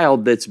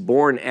child that's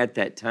born at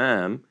that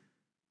time,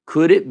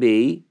 could it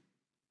be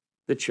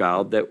the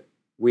child that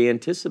we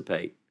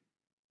anticipate?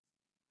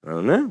 I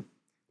don't know.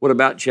 What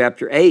about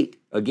chapter 8?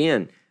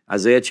 Again,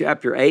 Isaiah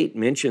chapter 8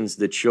 mentions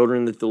the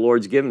children that the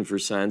Lord's given for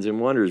signs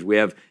and wonders. We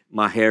have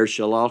Maher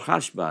Shalal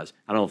Hashbaz.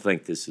 I don't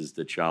think this is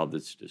the child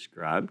that's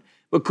described,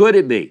 but could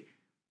it be?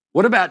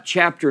 What about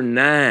chapter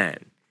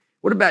 9?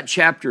 What about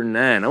chapter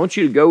 9? I want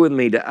you to go with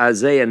me to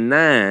Isaiah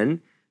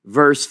 9,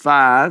 verse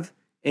 5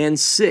 and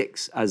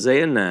 6.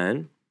 Isaiah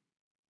 9,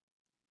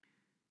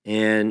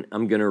 and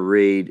I'm going to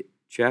read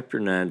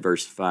chapter 9,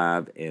 verse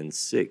 5 and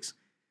 6.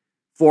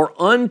 For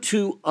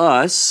unto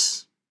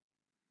us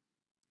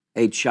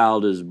a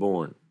child is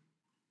born.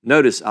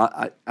 Notice,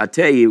 I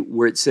tell you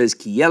where it says,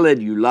 Ki yeled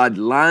yulad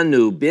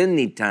lanu ben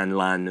nitan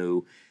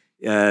lanu,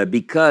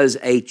 because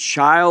a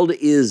child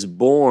is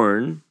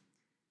born.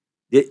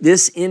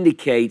 This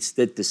indicates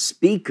that the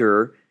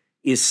speaker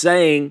is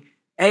saying,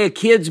 hey, a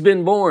kid's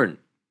been born.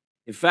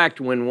 In fact,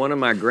 when one of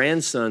my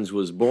grandsons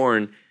was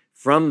born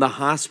from the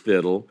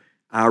hospital,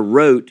 I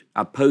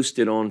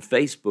posted on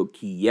Facebook,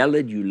 Ki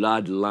yeled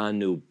yulad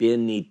lanu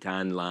ben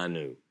nitan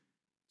lanu.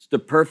 It's the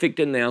perfect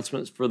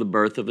announcements for the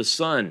birth of a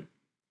son.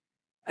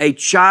 A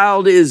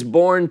child is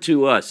born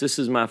to us. This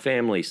is my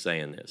family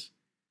saying this.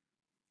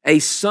 A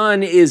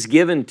son is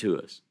given to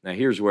us. Now,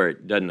 here's where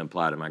it doesn't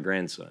apply to my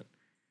grandson,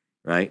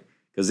 right?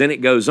 Because then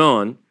it goes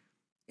on,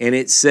 and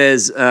it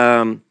says,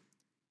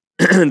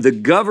 the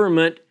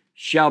government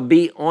shall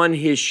be on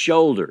his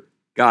shoulder.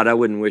 God, I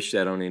wouldn't wish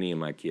that on any of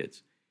my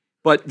kids.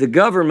 But the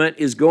government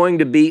is going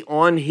to be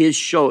on his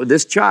shoulder.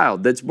 This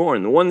child that's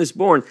born, the one that's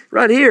born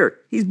right here,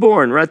 he's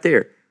born right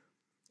there.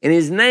 And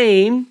his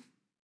name,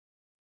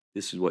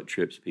 this is what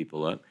trips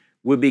people up,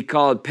 would be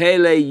called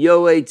Pele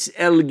Yoetz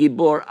El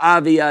Gibor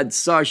Aviad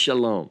Sar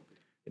Shalom.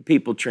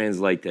 People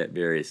translate that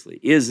variously.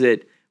 Is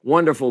it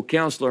Wonderful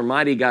Counselor,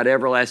 Mighty God,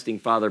 Everlasting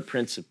Father,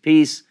 Prince of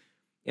Peace?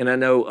 And I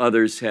know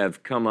others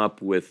have come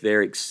up with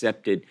their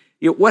accepted.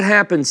 What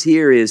happens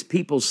here is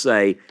people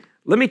say,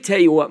 let me tell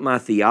you what my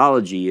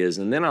theology is,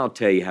 and then I'll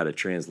tell you how to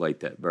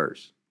translate that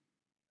verse.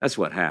 That's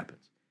what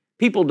happens.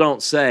 People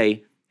don't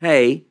say,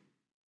 hey,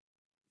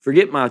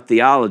 forget my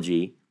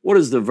theology. What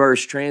does the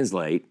verse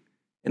translate?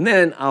 And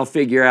then I'll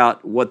figure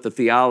out what the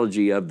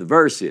theology of the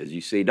verse is.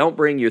 You see, don't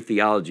bring your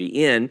theology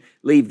in.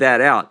 Leave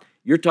that out.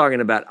 You're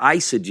talking about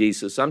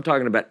eisegesis. I'm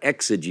talking about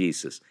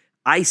exegesis.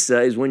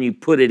 Isa is when you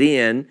put it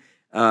in,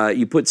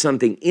 you put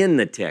something in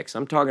the text.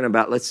 I'm talking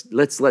about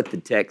let's let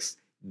the text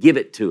give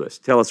it to us.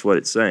 Tell us what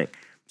it's saying.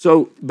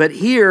 So, but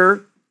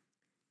here,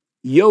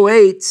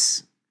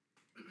 Yoetz,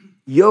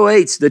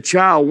 the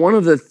child, one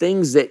of the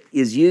things that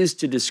is used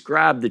to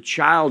describe the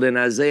child in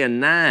Isaiah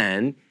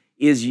 9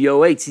 is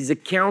Yoetz. He's a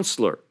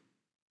counselor.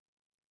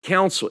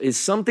 Counsel is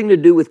something to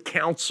do with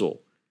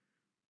counsel.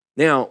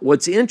 Now,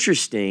 what's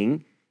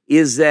interesting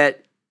is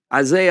that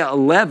Isaiah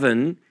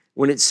 11,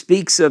 when it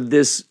speaks of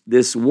this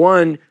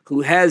one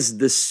who has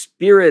the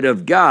Spirit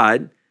of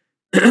God,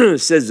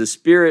 says the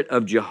Spirit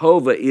of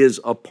Jehovah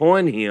is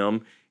upon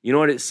him. You know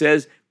what it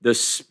says? The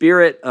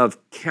Spirit of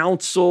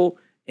counsel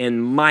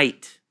and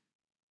might.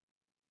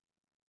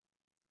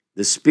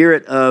 The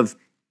Spirit of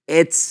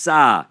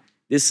Etzah.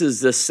 This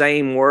is the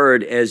same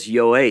word as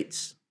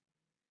Yoetz.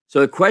 So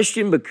the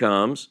question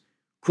becomes,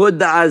 could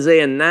the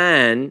Isaiah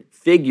 9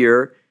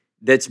 figure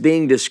that's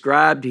being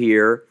described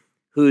here,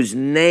 whose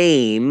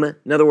name,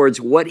 in other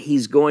words, what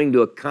he's going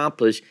to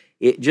accomplish,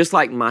 just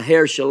like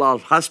Maher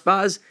Shalal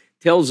Hashbaz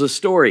tells a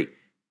story,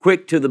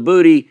 quick to the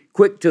booty,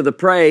 quick to the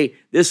prey,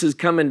 this is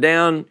coming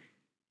down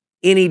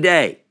any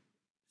day.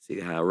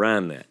 See how I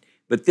rhyme that.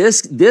 But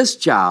this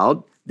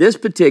child, this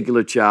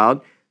particular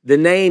child, the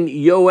name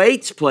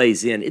Yoetz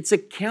plays in. It's a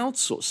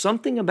counsel,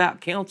 something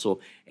about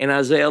counsel. And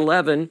Isaiah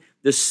 11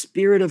 the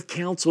spirit of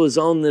counsel is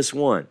on this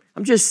one.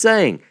 I'm just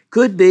saying,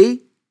 could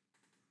be.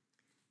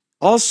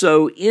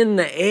 Also, in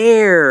the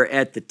air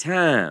at the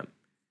time,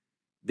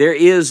 there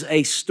is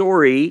a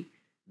story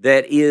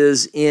that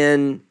is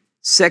in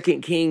 2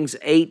 Kings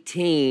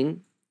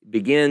 18,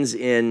 begins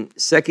in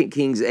 2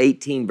 Kings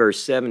 18,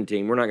 verse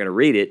 17. We're not going to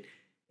read it,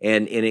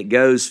 and it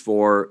goes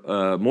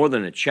for more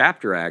than a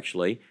chapter,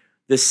 actually.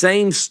 The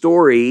same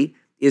story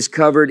is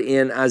covered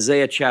in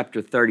Isaiah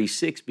chapter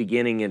 36,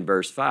 beginning in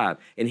verse 5.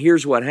 And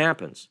here's what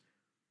happens.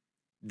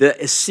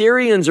 The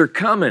Assyrians are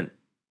coming,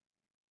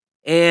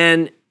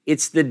 and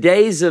it's the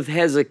days of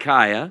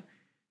Hezekiah.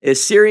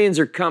 Assyrians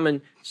are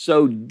coming,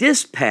 so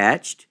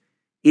dispatched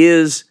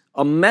is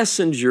a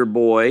messenger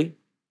boy.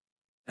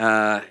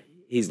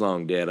 He's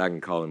long dead, I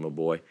can call him a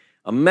boy.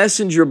 A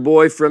messenger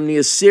boy from the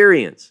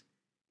Assyrians.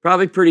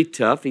 Probably pretty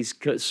tough. He's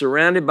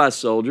surrounded by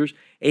soldiers.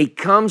 And he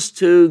comes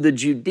to the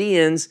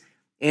Judeans,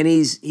 and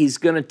he's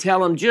going to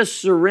tell them,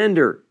 just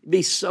surrender. It'd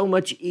be so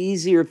much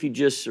easier if you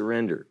just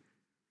surrender.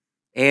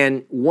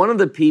 And one of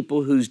the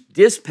people who's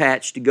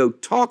dispatched to go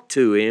talk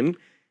to him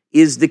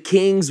is the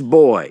king's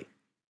boy.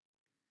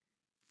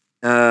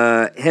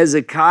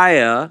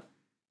 Hezekiah,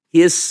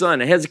 his son.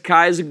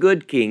 Hezekiah is a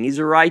good king. He's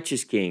a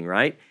righteous king,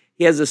 right?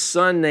 He has a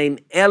son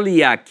named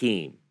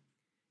Eliakim.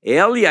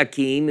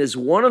 Eliakim is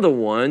one of the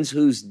ones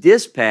who's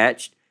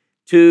dispatched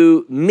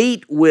to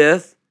meet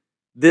with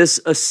this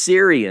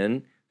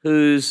Assyrian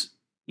who's,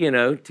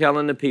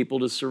 telling the people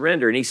to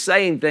surrender. And he's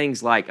saying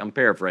things like, I'm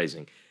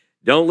paraphrasing,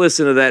 don't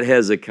listen to that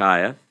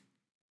Hezekiah.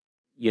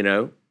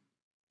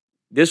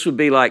 This would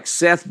be like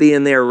Seth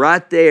being there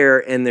right there,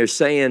 and they're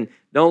saying,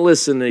 don't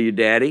listen to your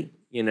daddy,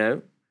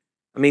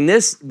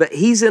 but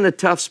he's in a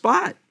tough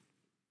spot.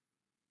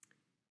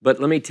 But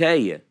let me tell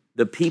you,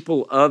 the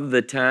people of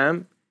the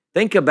time,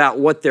 think about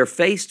what they're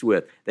faced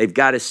with. They've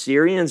got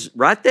Assyrians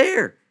right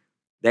there.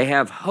 They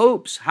have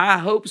hopes, high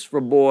hopes for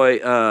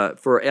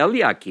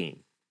Eliakim.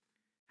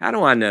 How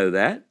do I know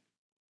that?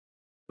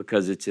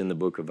 Because it's in the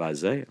book of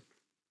Isaiah.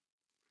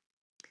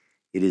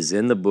 It is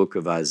in the book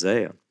of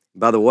Isaiah.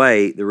 By the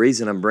way, the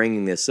reason I'm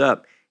bringing this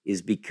up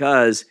is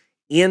because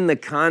in the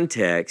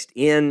context,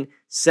 in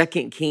 2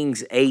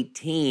 Kings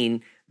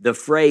 18, the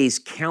phrase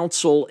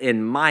counsel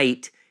and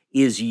might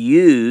is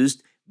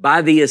used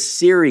by the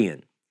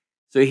Assyrian.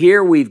 So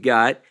here we've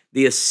got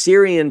the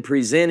Assyrian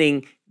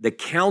presenting the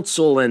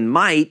counsel and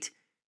might,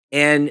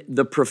 and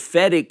the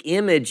prophetic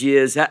image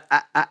is,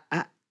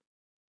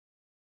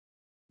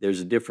 there's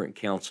a different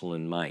counsel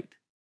and might.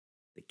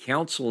 The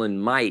counsel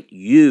and might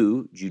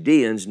you,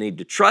 Judeans, need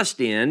to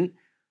trust in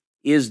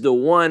is the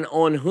one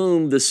on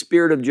whom the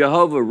Spirit of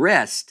Jehovah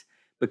rests,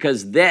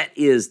 because that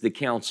is the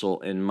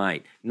counsel and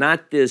might,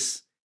 not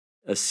this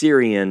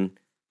Assyrian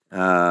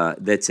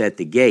that's at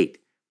the gate.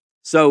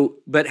 So,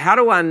 but how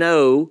do I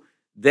know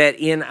that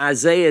in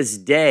Isaiah's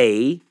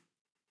day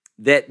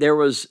that there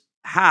was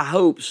high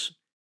hopes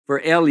for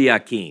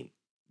Eliakim?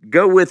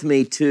 Go with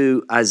me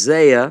to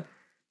Isaiah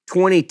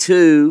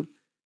 22,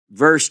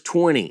 verse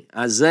 20.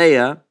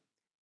 Isaiah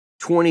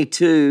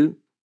 22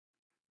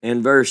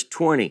 and verse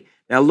 20.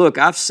 Now look,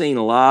 I've seen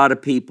a lot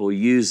of people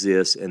use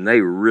this and they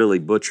really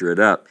butcher it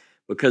up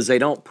because they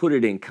don't put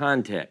it in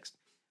context.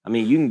 I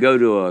mean, you can go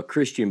to a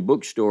Christian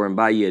bookstore and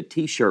buy you a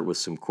t-shirt with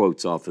some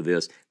quotes off of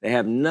this. They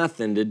have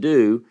nothing to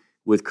do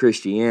with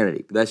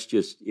Christianity. But that's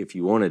just if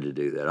you wanted to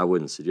do that. I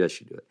wouldn't suggest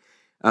you do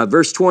it.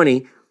 Verse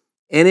 20,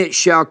 and it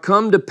shall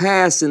come to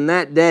pass in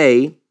that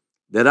day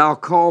that I'll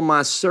call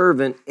my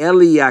servant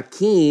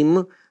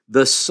Eliakim,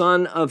 the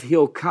son of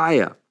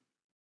Hilkiah,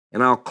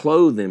 and I'll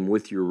clothe him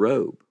with your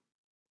robe.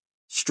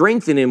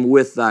 Strengthen him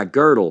with thy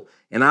girdle,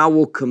 and I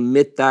will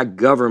commit thy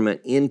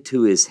government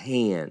into his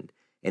hand,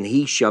 and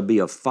he shall be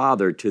a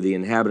father to the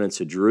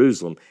inhabitants of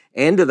Jerusalem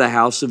and to the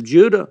house of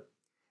Judah.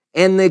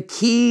 And the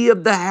key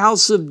of the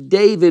house of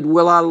David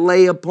will I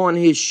lay upon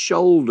his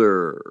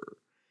shoulder.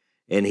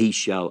 And he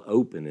shall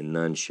open, and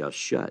none shall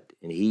shut.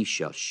 And he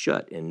shall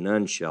shut, and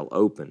none shall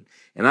open.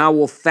 And I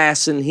will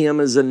fasten him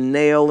as a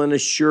nail in a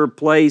sure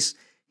place.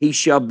 He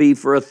shall be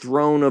for a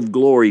throne of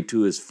glory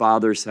to his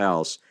father's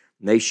house.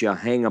 And they shall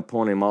hang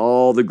upon him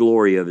all the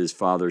glory of his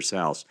father's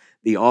house,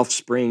 the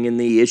offspring and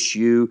the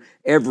issue,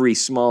 every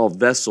small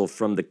vessel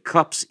from the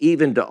cups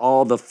even to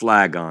all the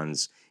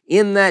flagons.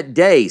 In that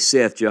day,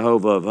 saith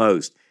Jehovah of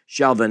hosts,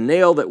 shall the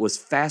nail that was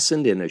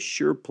fastened in a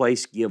sure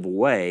place give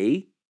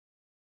way,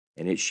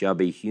 and it shall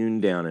be hewn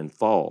down and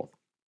fall,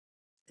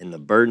 and the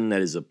burden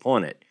that is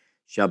upon it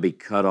shall be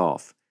cut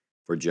off,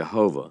 for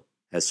Jehovah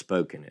has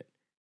spoken it.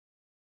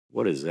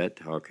 What is that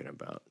talking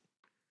about?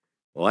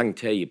 Well, I can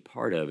tell you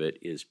part of it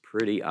is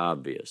pretty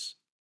obvious.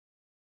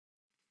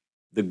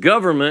 The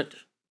government,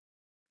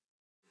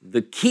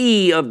 the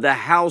key of the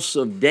house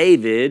of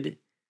David,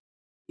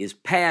 is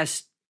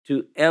passed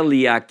to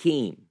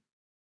Eliakim.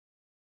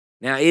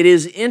 Now, it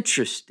is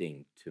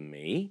interesting to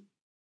me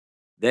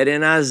that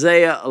in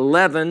Isaiah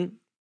 11,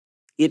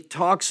 it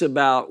talks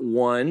about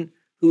one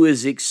who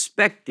is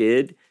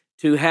expected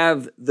to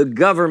have the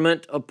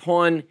government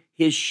upon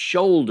his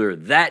shoulder.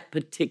 That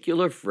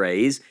particular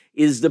phrase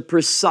is the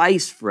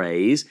precise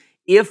phrase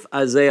if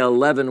Isaiah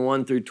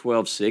 11:1 through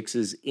 12:6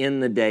 is in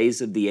the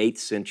days of the 8th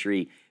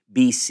century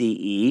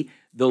BCE.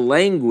 The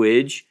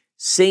language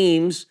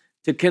seems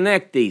to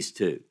connect these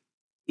two.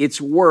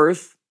 It's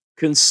worth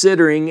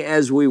considering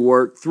as we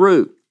work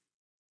through.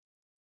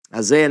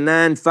 Isaiah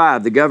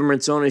 9:5, the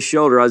government's on his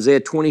shoulder. Isaiah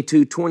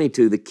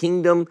 22:22, the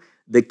kingdom,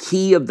 the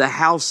key of the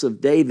house of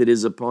David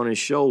is upon his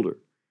shoulder.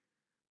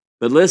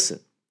 But listen,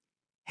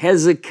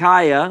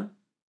 Hezekiah,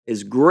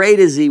 as great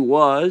as he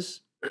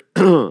was,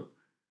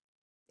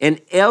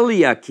 and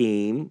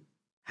Eliakim,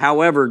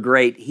 however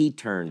great he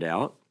turned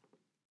out,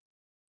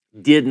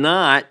 did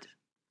not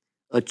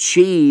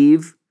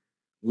achieve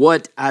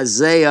what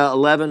Isaiah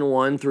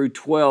 11:1 through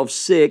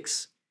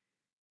 12:6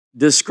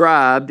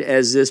 described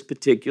as this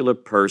particular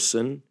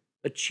person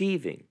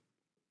achieving.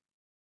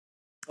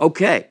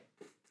 Okay,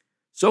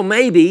 so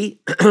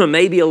maybe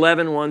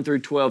 11:1 through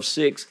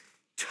 12:6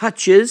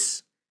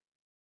 touches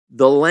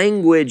the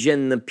language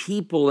and the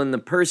people and the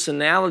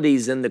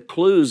personalities and the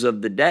clues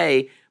of the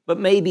day, but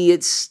maybe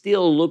it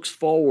still looks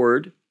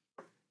forward,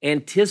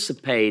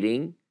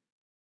 anticipating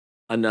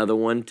another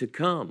one to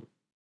come.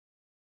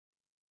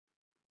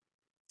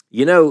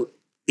 You know,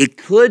 it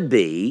could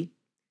be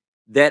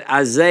that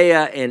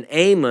Isaiah and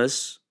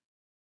Amos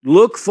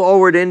look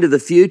forward into the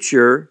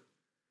future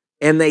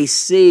and they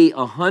see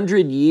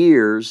 100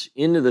 years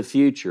into the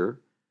future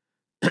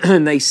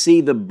and they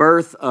see the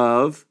birth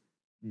of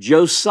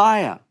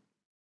Josiah.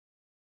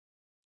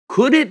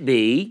 Could it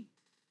be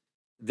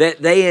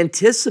that they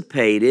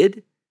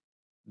anticipated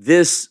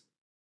this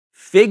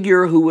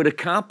figure who would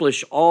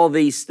accomplish all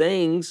these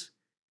things,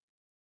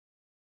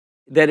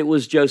 that it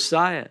was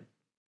Josiah?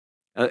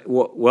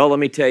 Well, let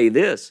me tell you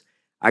this.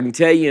 I can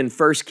tell you in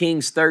 1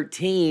 Kings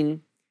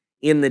 13,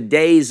 in the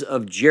days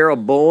of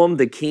Jeroboam,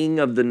 the king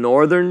of the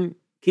northern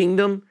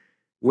kingdom,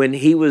 when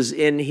he was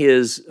in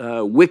his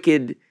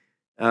wicked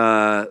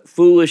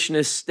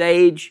foolishness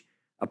stage,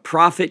 a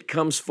prophet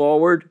comes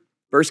forward.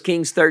 1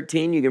 Kings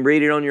 13, you can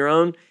read it on your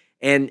own,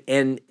 and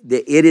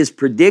it is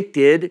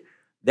predicted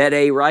that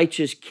a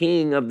righteous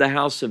king of the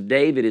house of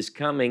David is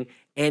coming,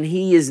 and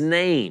he is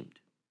named.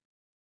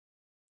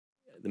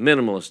 The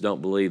minimalists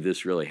don't believe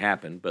this really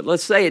happened, but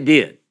let's say it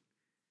did.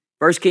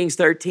 1 Kings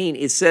 13,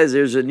 it says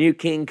there's a new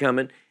king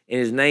coming, and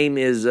his name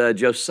is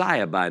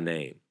Josiah by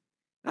name.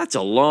 That's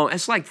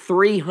like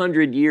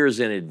 300 years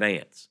in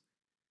advance.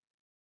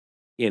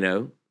 You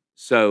know,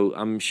 so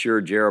I'm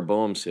sure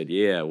Jeroboam said,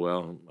 yeah,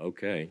 well,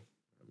 okay,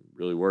 I'm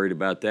really worried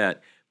about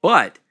that.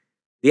 But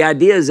the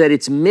idea is that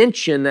it's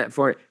mentioned that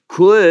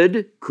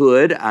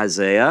could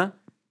Isaiah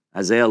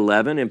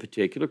 11 in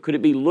particular, could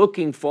it be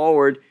looking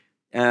forward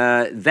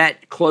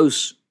that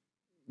close,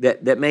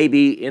 that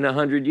maybe in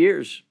 100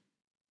 years,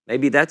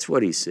 maybe that's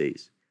what he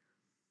sees.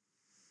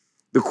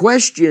 The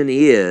question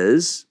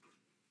is,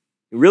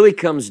 it really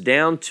comes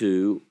down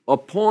to,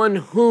 upon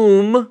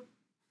whom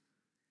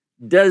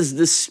does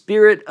the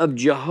Spirit of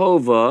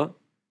Jehovah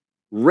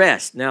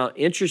rest? Now,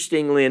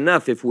 interestingly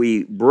enough, if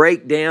we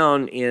break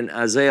down in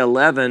Isaiah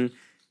 11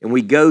 and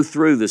we go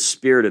through the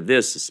spirit of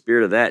this, the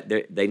spirit of that,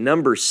 they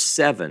number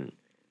 7.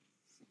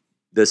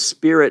 The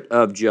Spirit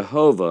of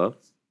Jehovah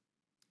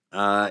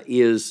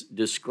is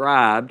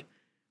described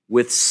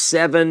with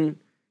 7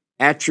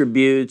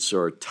 attributes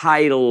or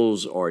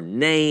titles or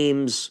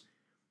names.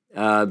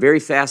 Very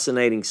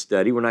fascinating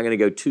study. We're not going to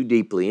go too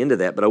deeply into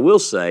that, but I will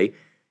say,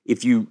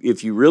 if you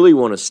really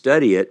want to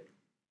study it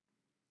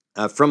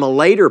from a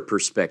later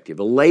perspective,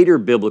 a later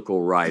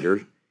biblical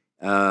writer,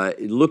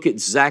 look at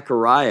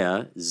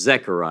Zechariah.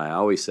 I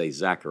always say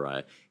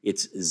Zechariah.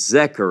 It's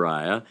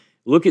Zechariah.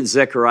 Look at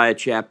Zechariah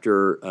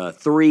chapter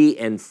 3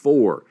 and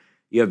 4.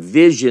 You have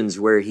visions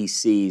where he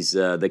sees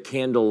the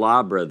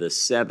candelabra, the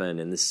 7,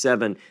 and the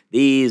 7,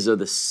 these are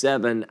the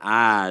 7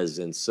 eyes,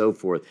 and so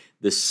forth,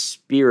 the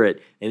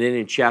Spirit. And then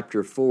in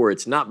chapter 4,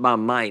 it's not by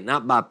might,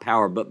 not by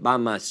power, but by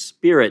my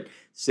Spirit,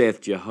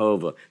 saith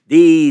Jehovah.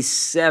 These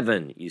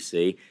 7, you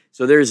see.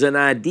 So there's an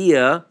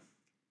idea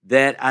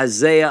that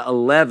Isaiah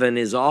 11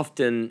 is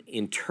often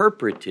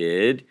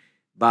interpreted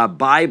by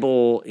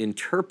Bible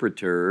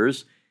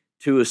interpreters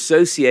to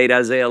associate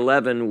Isaiah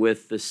 11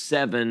 with the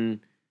 7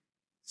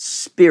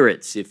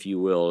 spirits, if you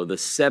will, or the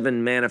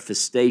 7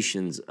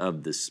 manifestations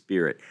of the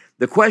Spirit.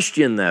 The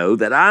question, though,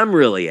 that I'm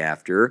really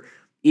after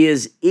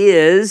is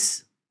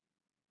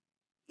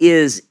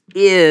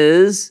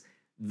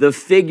the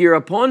figure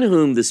upon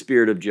whom the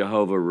Spirit of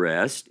Jehovah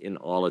rests in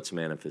all its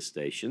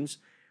manifestations,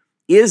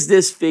 is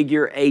this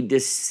figure a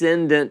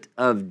descendant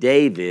of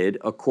David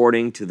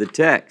according to the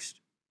text?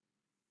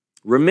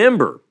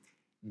 Remember,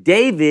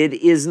 David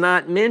is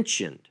not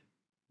mentioned.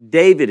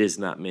 David is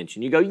not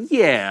mentioned. You go,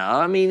 yeah,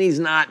 I mean, he's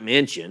not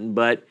mentioned,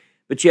 but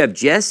you have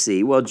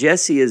Jesse. Well,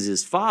 Jesse is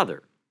his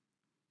father.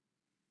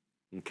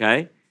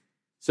 Okay?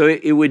 So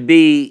it would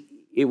be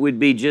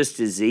just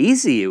as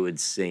easy, it would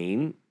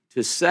seem,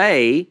 to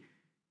say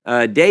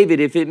David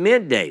if it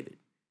meant David.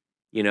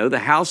 You know, the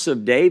house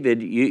of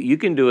David, you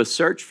can do a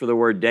search for the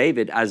word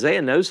David.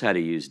 Isaiah knows how to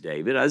use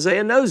David.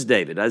 Isaiah knows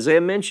David.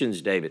 Isaiah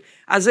mentions David.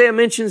 Isaiah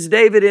mentions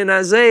David in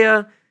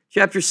Isaiah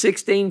chapter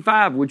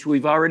 16:5, which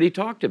we've already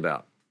talked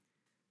about.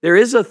 There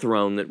is a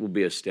throne that will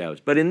be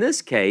established. But in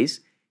this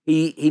case,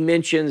 he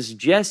mentions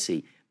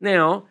Jesse.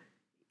 Now,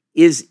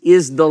 is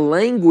the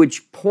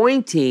language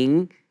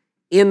pointing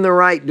in the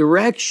right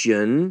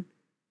direction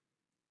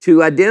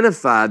to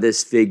identify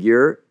this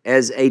figure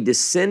as a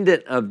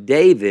descendant of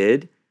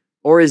David,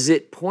 or is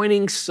it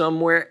pointing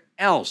somewhere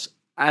else?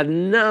 I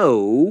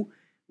know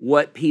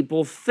what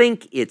people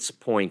think it's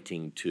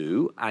pointing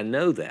to. I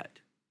know that.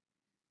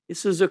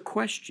 This is a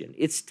question.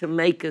 It's to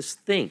make us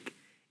think.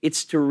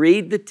 It's to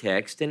read the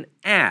text and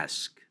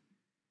ask,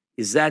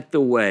 is that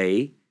the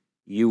way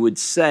you would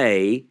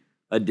say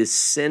a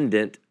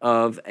descendant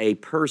of a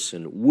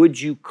person? Would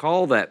you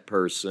call that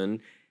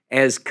person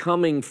as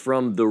coming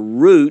from the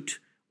root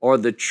or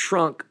the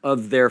trunk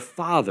of their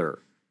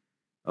father?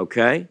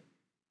 Okay?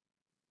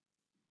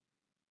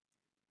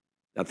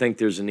 I think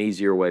there's an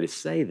easier way to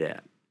say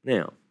that.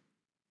 Now,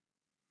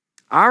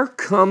 our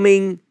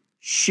coming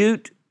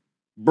shoot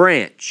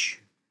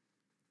branch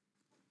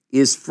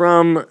is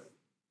from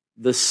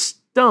the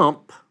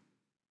stump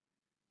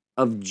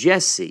of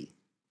Jesse,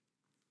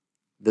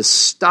 the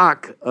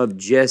stock of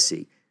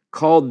Jesse,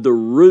 called the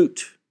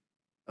root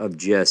of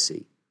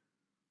Jesse.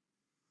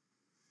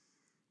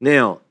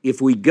 Now, if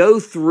we go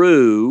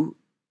through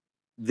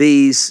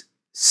these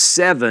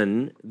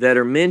 7 that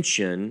are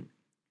mentioned,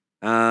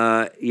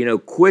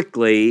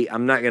 quickly,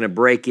 I'm not going to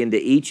break into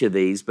each of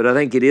these, but I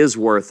think it is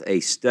worth a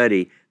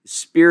study.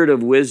 Spirit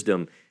of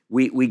wisdom.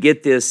 We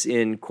get this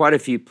in quite a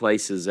few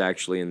places,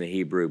 actually, in the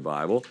Hebrew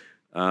Bible.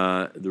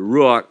 The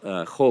Ruach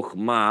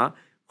Chokhmah.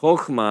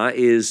 Chokhmah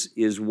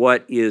is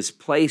what is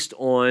placed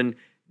on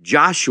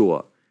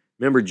Joshua.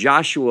 Remember,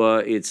 Joshua,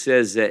 it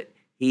says that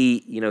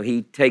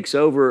he takes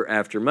over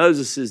after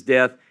Moses'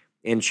 death,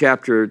 and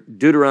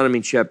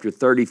Deuteronomy chapter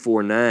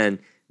 34:9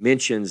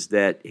 mentions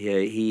that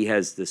he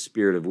has the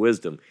spirit of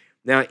wisdom.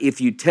 Now, if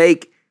you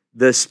take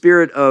the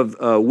spirit of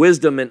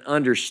wisdom and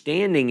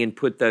understanding and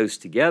put those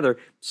together,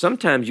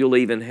 sometimes you'll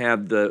even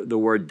have the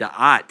word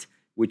da'at,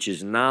 which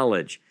is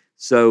knowledge.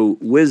 So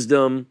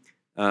wisdom,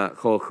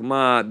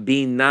 chokhmah,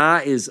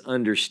 binah is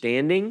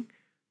understanding.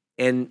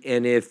 And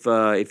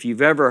if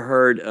you've ever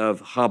heard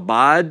of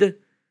Chabad,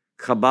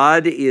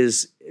 Chabad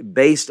is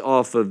based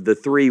off of the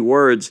 3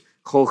 words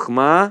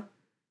chokhmah,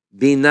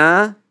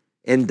 binah,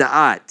 and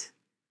da'at.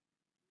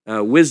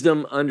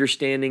 Wisdom,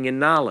 understanding, and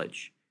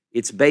knowledge.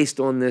 It's based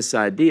on this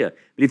idea.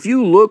 But if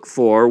you look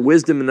for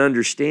wisdom and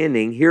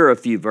understanding, here are a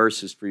few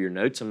verses for your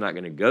notes. I'm not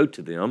going to go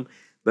to them,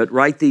 but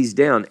write these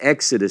down.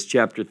 Exodus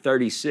chapter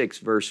 36,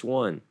 verse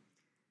 1.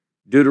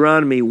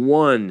 Deuteronomy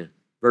 1,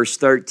 verse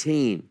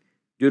 13.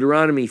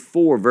 Deuteronomy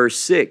 4, verse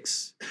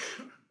 6.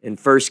 And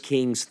 1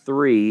 Kings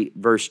 3,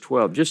 verse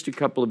 12. Just a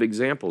couple of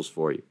examples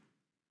for you.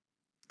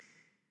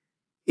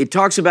 It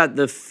talks about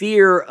the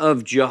fear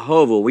of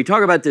Jehovah. We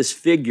talk about this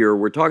figure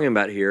we're talking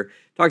about here.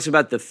 It talks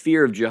about the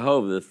fear of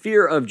Jehovah. The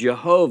fear of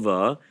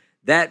Jehovah,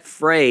 that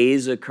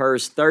phrase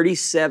occurs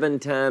 37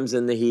 times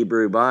in the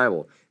Hebrew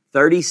Bible.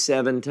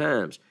 37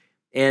 times.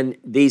 And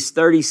these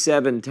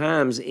 37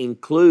 times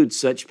include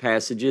such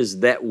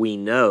passages that we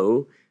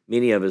know,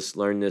 many of us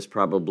learned this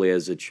probably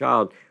as a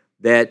child,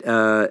 that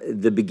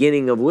the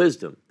beginning of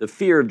wisdom, the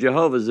fear of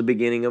Jehovah is the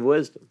beginning of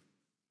wisdom,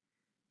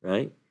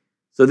 right?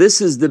 So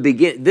this is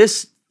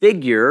this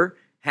figure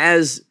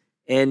has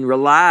and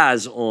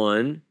relies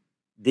on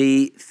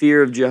the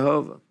fear of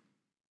Jehovah.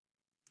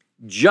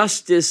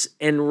 Justice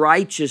and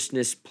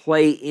righteousness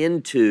play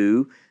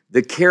into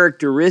the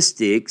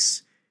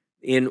characteristics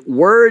in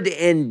word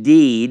and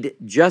deed.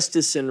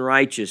 Justice and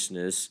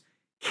righteousness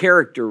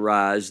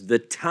characterize the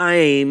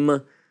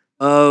time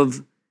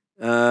of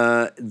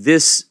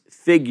this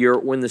figure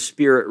when the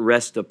Spirit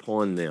rests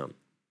upon them.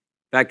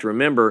 In fact,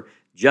 remember,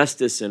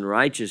 justice and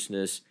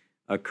righteousness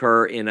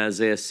occur in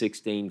Isaiah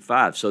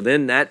 16:5. So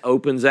then that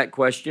opens that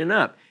question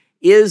up.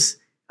 Is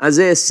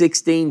Isaiah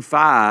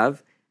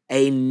 16:5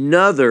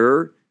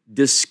 another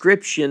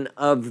description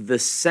of the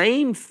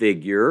same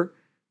figure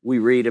we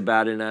read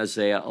about in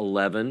Isaiah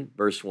 11,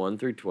 verse 1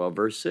 through 12,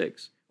 verse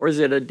 6? Or is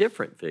it a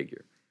different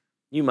figure?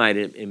 You might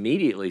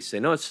immediately say,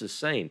 no, it's the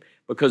same,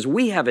 because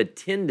we have a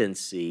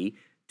tendency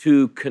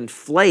to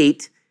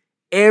conflate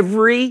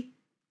every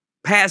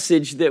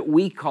passage that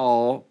we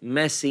call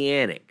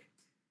messianic.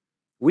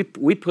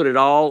 We put it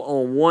all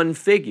on one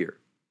figure.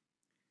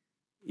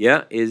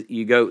 Yeah, is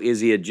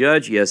he a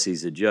judge? Yes,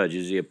 he's a judge.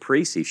 Is he a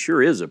priest? He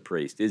sure is a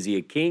priest. Is he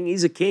a king?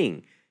 He's a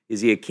king.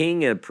 Is he a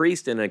king and a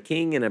priest and a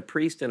king and a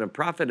priest and a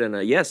prophet and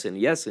a yes and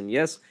yes and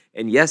yes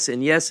and yes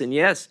and yes and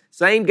yes?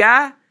 Same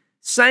guy?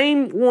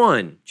 Same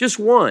one. Just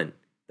one.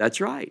 That's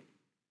right.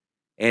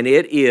 And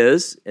it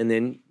is, and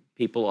then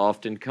people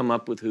often come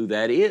up with who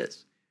that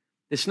is.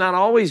 It's not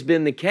always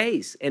been the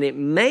case, and it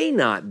may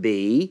not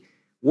be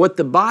what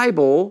the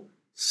Bible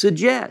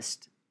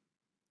suggests.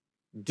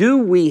 Do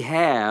we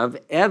have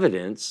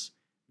evidence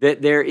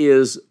that there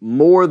is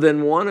more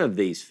than one of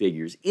these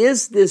figures?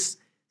 Is this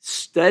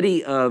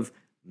study of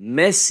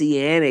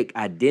Messianic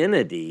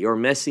identity or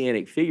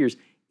Messianic figures,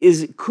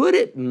 could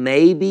it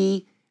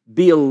maybe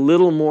be a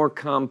little more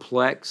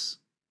complex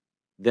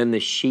than the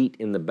sheet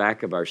in the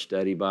back of our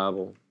study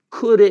Bible?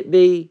 Could it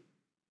be?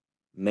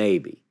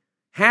 Maybe.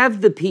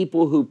 Have the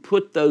people who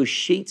put those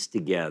sheets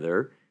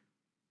together,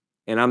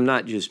 and I'm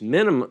not just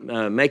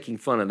making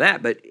fun of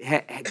that, but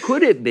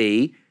could it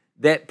be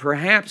that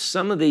perhaps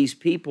some of these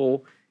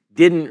people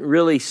didn't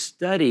really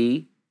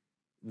study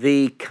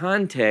the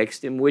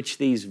context in which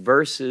these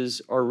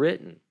verses are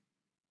written?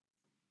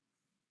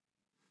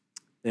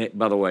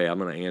 By the way, I'm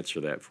going to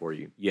answer that for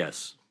you.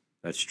 Yes,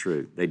 that's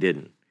true. They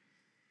didn't.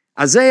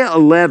 Isaiah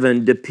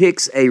 11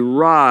 depicts a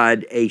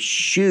rod, a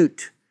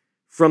shoot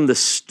from the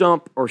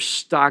stump or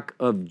stock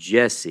of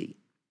Jesse,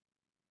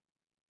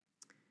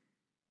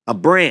 a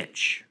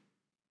branch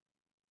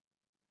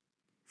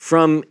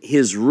from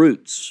his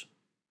roots.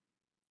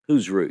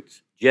 Whose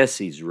roots?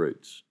 Jesse's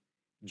roots.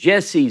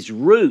 Jesse's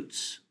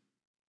roots.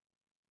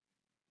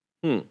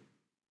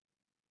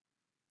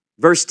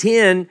 Verse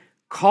 10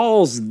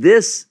 calls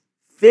this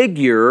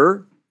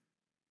figure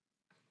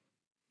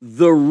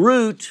the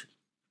root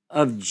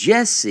of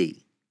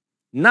Jesse,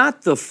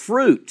 not the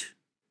fruit.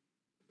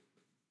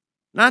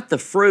 Not the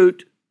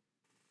fruit.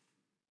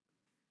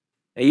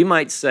 Now you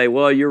might say,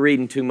 well, you're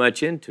reading too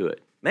much into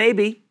it.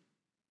 Maybe.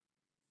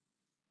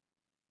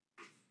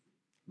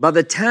 By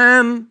the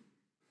time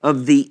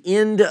of the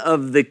end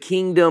of the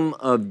kingdom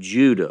of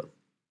Judah,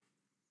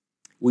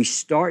 we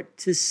start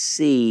to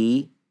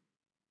see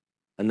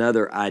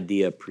another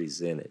idea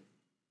presented.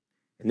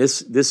 And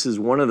this is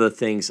one of the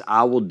things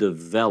I will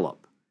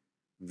develop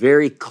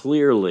very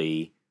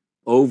clearly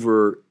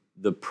over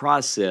the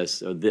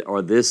process of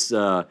this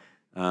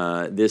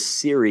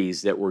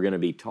series that we're going to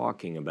be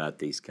talking about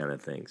these kind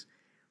of things.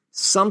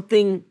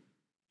 Something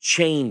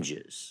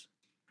changes.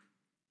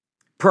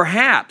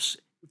 Perhaps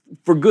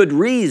for good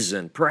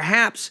reason.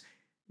 Perhaps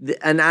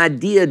an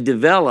idea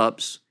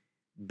develops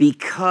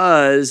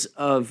because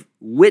of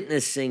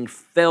witnessing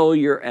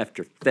failure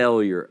after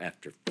failure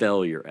after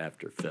failure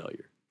after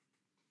failure.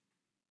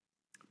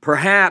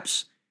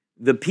 Perhaps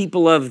the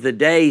people of the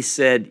day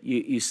said,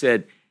 you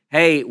said,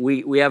 hey,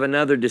 we have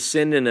another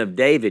descendant of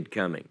David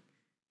coming.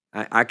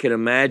 I could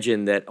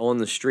imagine that on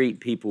the street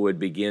people would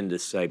begin to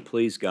say,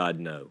 please God,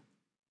 no.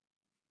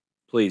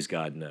 Please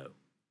God, no.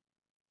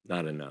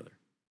 Not another.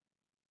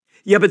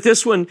 Yeah, but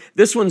this one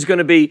is going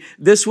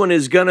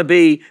to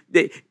be.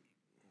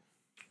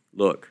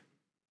 Look,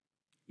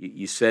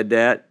 you said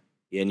that,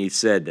 and you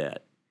said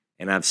that,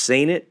 and I've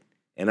seen it,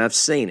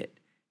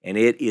 and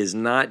it is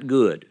not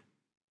good.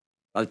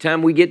 By the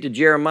time we get to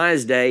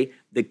Jeremiah's day,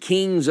 the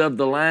kings of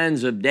the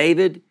lines of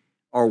David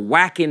are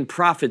whacking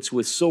prophets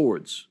with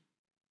swords.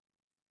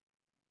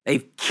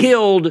 They've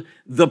killed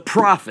the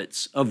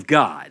prophets of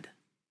God.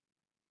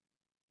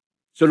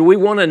 So do we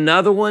want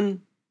another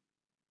one?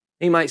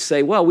 He might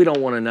say, well, we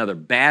don't want another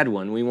bad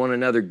one. We want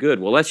another good.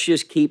 Well, let's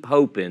just keep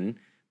hoping,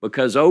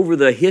 because over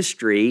the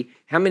history,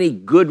 how many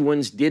good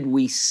ones did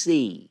we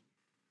see?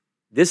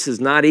 This is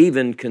not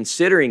even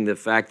considering the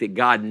fact that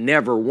God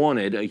never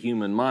wanted a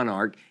human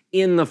monarch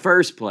in the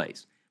first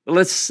place. But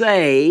let's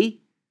say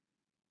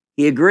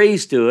he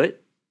agrees to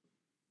it,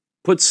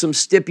 puts some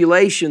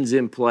stipulations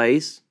in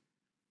place,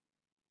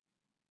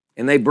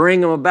 and they bring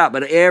them about.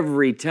 But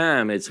every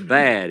time it's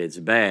bad, it's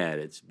bad,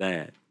 it's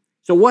bad.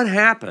 So what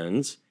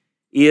happens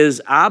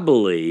is, I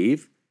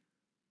believe,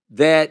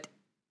 that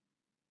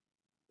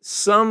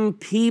some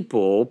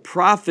people,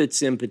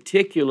 prophets in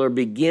particular,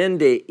 begin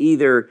to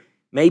either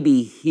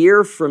maybe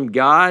hear from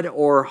God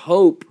or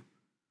hope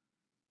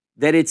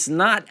that it's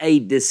not a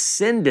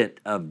descendant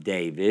of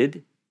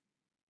David,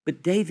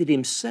 but David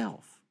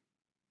himself.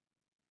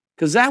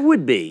 Because that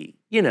would be,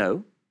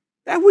 that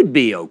would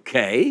be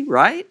okay,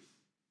 right?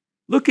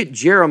 Look at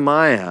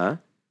Jeremiah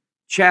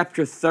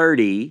chapter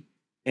 30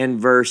 and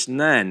verse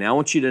 9. Now, I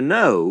want you to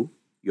know,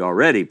 you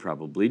already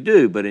probably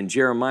do, but in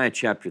Jeremiah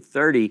chapter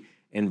 30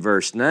 and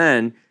verse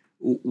 9,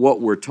 what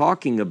we're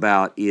talking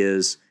about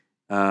is,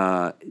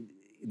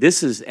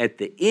 this is at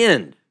the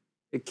end.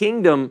 The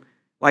kingdom,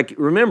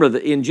 remember,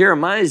 in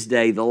Jeremiah's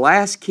day, the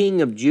last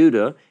king of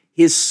Judah,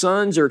 his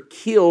sons are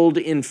killed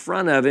in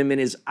front of him and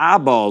his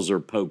eyeballs are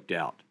poked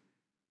out.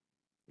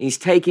 He's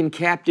taken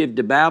captive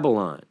to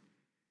Babylon.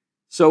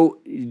 So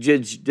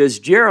does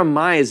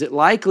Jeremiah, is it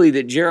likely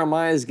that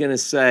Jeremiah is going to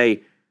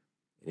say,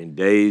 in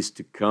days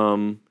to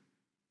come,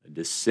 a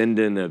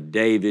descendant of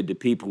David, the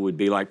people would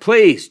be like,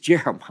 please,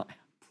 Jeremiah,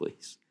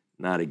 please,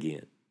 not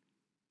again.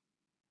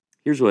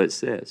 Here's what it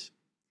says.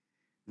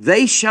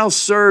 They shall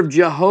serve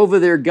Jehovah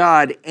their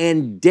God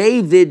and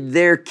David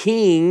their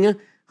king,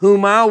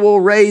 whom I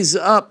will raise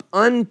up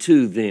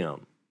unto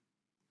them.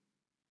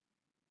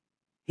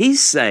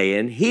 He's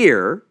saying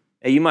here,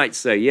 and you might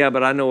say, yeah,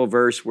 but I know a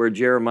verse where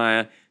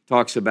Jeremiah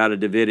talks about a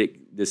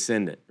Davidic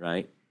descendant,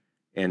 right?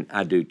 And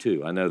I do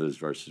too. I know those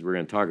verses. We're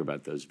going to talk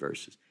about those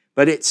verses.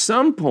 But at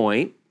some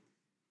point,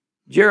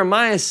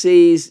 Jeremiah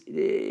sees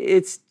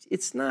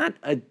it's not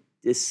a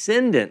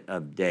descendant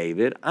of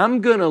David.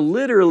 I'm going to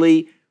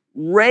literally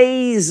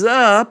raise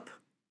up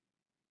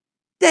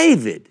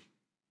David.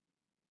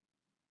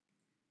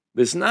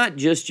 But it's not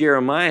just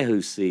Jeremiah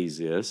who sees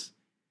this.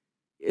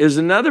 There's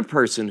another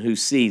person who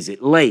sees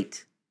it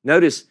late.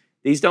 Notice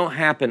these don't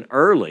happen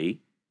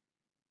early.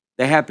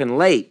 They happen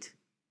late.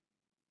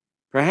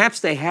 Perhaps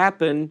they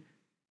happen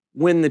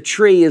when the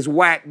tree is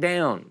whacked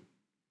down.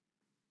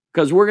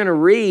 Because we're going to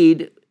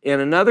read in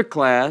another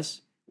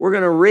class, we're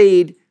going to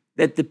read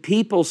that the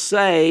people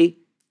say,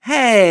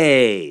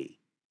 hey,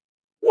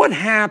 what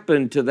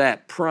happened to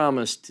that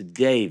promise to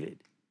David?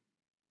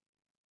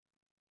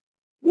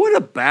 What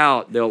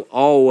about there'll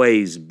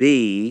always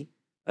be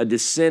a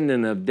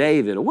descendant of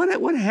David?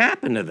 What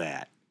happened to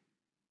that?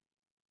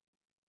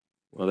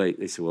 Well,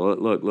 they said, well,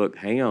 look,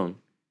 hang on.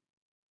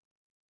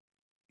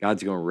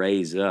 God's going to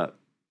raise up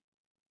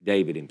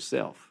David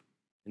himself.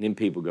 And then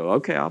people go,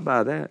 okay, I'll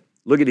buy that.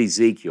 Look at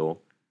Ezekiel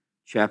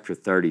chapter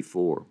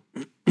 34.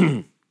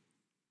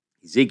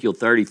 Ezekiel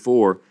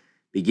 34,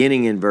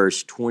 beginning in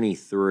verse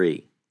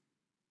 23.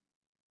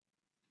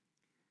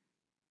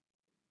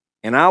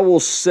 And I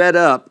will set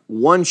up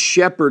one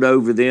shepherd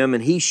over them,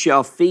 and he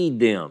shall feed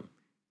them.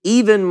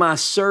 Even my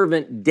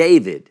servant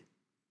David,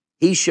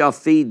 he shall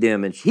feed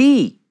them, and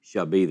he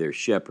shall be their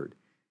shepherd.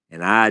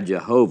 And I,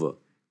 Jehovah,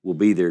 will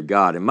be their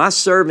God. And my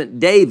servant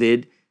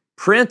David,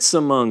 prince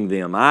among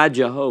them, I,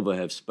 Jehovah,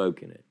 have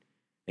spoken it.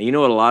 And you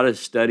know what a lot of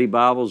study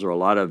Bibles or a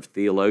lot of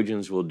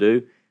theologians will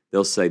do?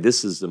 They'll say,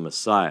 this is the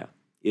Messiah.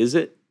 Is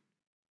it?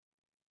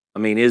 I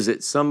mean, is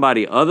it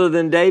somebody other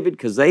than David?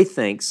 Because they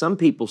think, some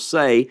people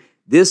say,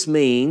 this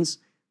means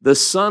the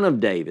son of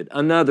David,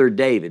 another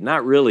David.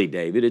 Not really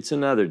David, it's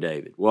another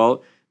David.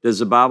 Well, does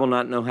the Bible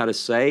not know how to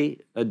say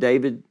a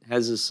David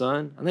has a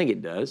son? I think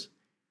it does.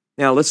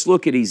 Now, let's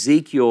look at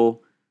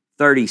Ezekiel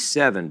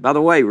 37. By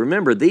the way,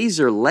 remember, these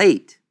are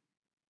late.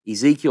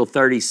 Ezekiel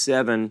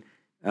 37,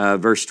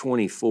 verse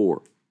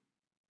 24.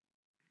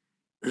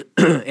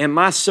 And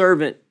my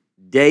servant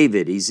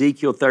David,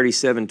 Ezekiel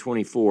 37,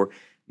 24,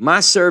 my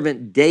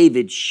servant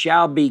David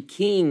shall be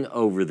king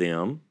over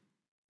them,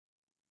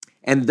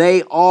 and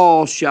they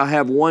all shall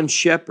have one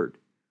shepherd.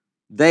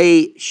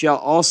 They shall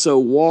also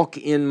walk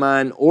in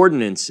mine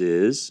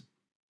ordinances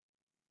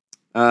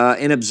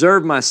and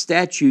observe my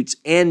statutes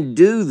and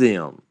do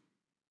them.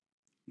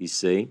 You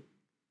see?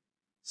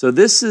 So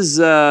this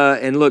is,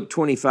 and look,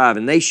 25,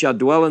 and they shall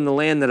dwell in the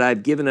land that I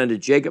have given unto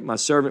Jacob, my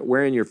servant,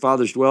 wherein your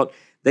fathers dwelt.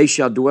 They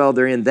shall dwell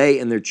therein, they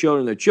and their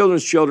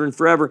children's children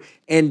forever.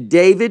 And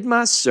David,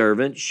 my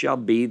servant, shall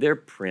be their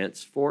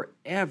prince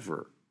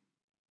forever.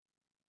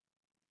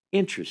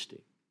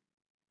 Interesting.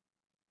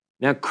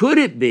 Now, could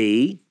it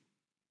be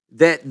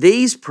that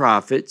these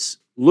prophets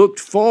looked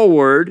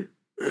forward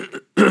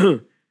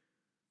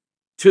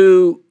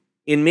to,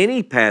 in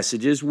many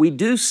passages, we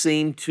do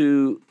seem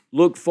to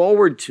look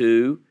forward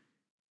to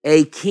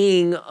a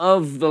king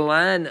of the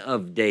line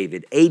of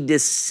David, a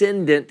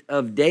descendant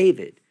of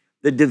David,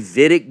 the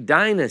Davidic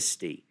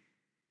dynasty.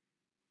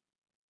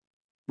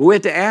 But we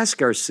have to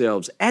ask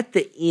ourselves, at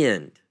the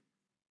end,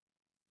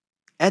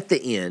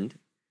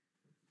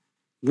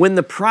 when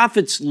the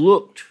prophets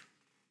looked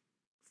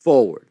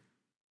forward,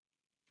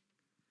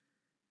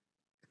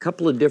 a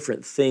couple of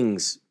different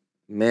things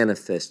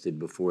manifested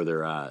before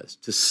their eyes.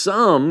 To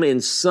some,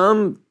 in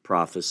some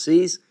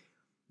prophecies,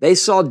 they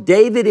saw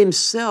David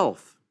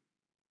himself,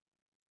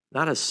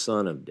 not a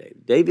son of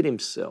David, David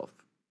himself.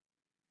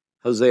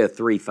 Hosea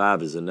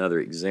 3:5 is another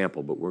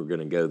example, but we're going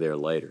to go there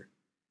later.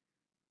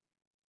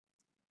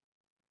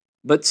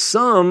 But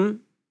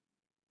some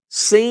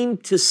seem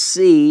to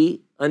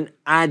see an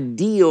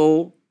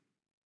ideal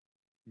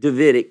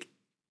Davidic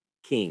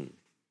king.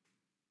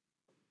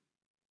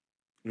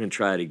 I'm going to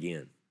try it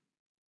again.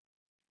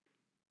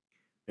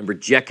 Remember,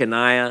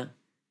 Jeconiah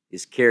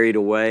is carried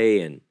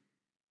away and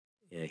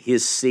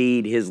his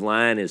seed, his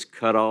line is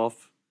cut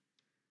off.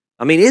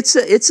 I mean, it's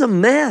a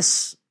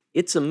mess.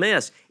 It's a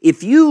mess.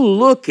 If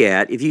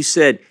you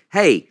said,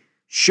 hey,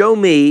 show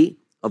me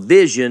a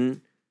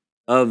vision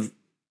of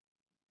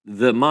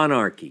the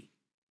monarchy,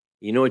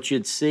 you know what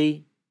you'd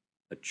see?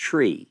 A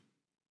tree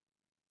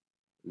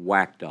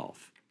whacked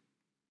off,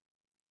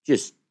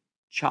 just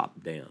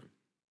chopped down.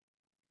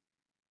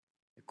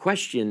 The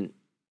question,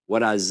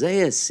 what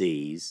Isaiah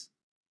sees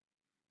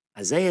in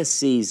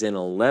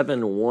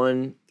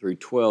 11:1 through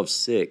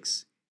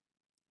 12:6,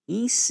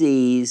 he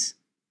sees,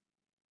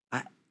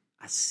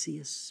 I see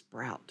a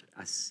sprout.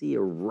 I see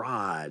a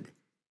rod.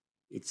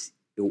 It's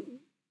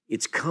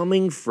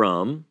coming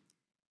from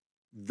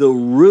the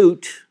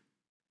root,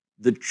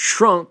 the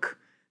trunk,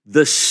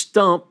 the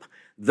stump,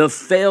 the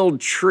felled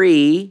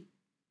tree.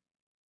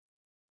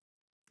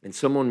 And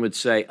someone would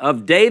say,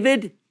 of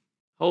David?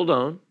 Hold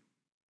on.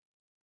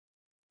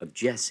 Of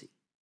Jesse.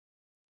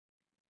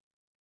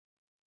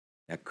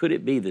 Now, could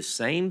it be the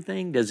same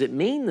thing? Does it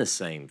mean the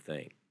same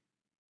thing?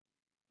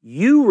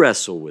 You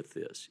wrestle with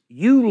this.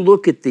 You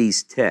look at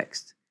these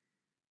texts.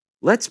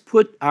 Let's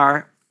put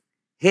our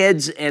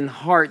heads and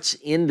hearts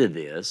into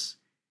this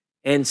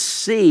and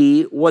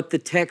see what the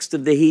text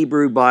of the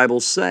Hebrew Bible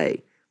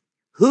say.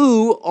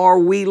 Who are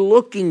we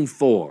looking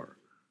for?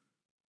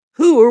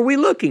 Who are we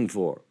looking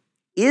for?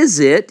 Is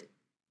it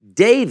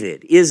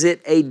David? Is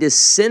it a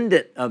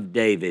descendant of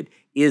David?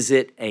 Is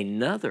it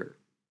another?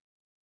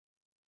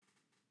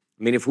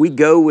 I mean, if we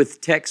go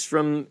with text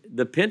from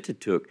the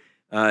Pentateuch,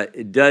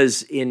 it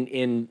does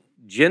in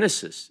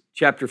Genesis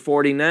chapter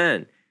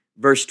 49,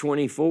 verse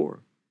 24,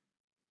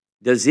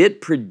 does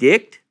it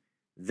predict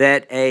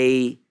that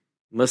a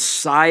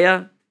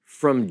Messiah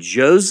from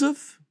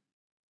Joseph?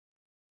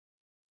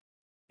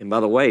 And by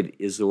the way,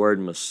 is the word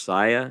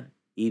Messiah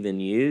even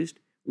used?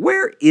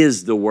 Where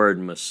is the word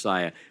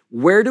Messiah?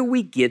 Where do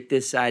we get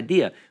this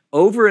idea?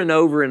 Over and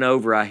over and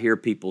over, I hear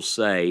people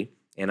say,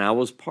 and I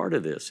was part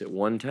of this at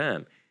one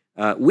time,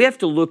 we have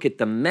to look at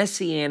the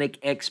messianic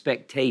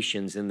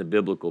expectations in the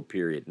biblical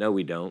period. No,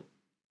 we don't.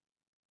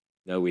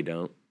 No, we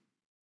don't.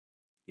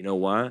 You know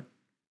why?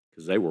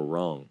 Because they were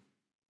wrong.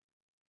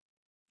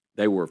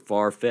 They were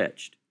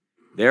far-fetched.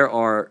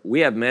 We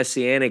have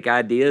messianic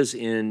ideas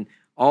in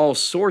all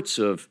sorts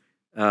of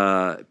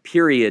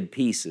period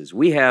pieces.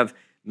 We have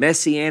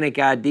messianic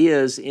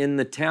ideas in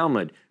the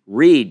Talmud.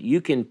 Read,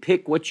 you can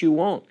pick what you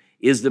want.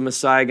 Is the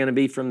Messiah going to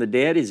be from the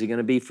dead? Is he going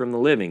to be from the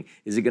living?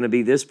 Is it going to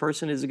be this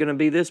person? Is it going to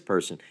be this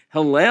person?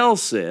 Hillel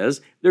says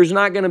there's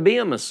not going to be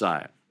a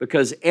Messiah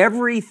because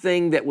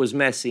everything that was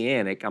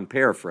messianic, I'm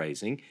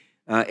paraphrasing,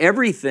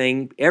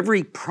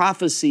 every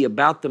prophecy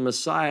about the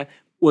Messiah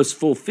was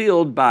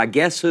fulfilled by,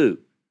 guess who?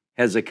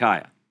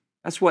 Hezekiah.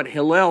 That's what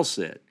Hillel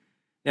said.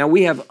 Now,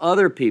 we have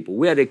other people.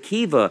 We had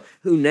Akiva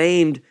who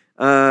named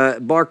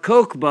Bar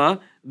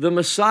Kokhba the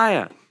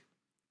Messiah.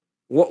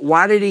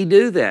 Why did he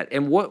do that?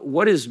 And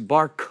what is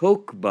Bar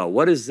Kokhba?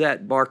 What is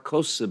that Bar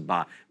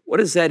Koseba? What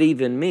does that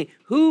even mean?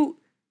 Who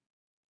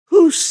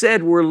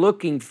said we're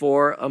looking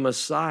for a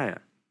Messiah?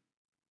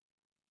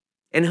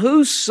 And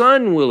whose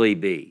son will he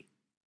be?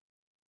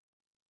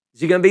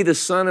 Is he going to be the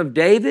son of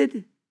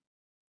David?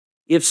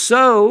 If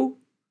so,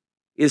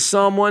 is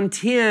Psalm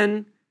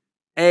 110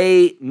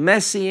 a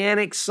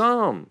messianic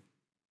psalm?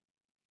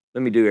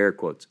 Let me do air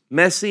quotes.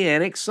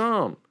 Messianic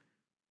psalm.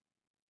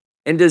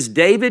 And does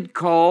David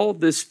call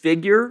this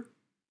figure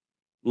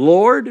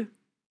Lord?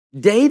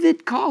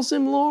 David calls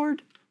him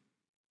Lord?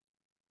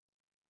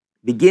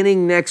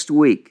 Beginning next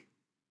week,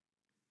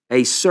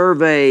 a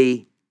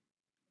survey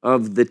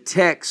of the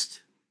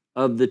text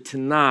of the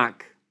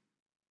Tanakh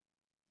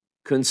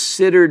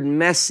considered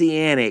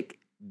messianic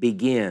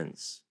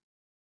begins.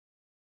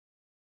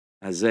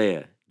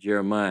 Isaiah,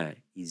 Jeremiah,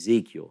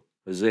 Ezekiel,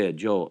 Hosea,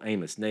 Joel,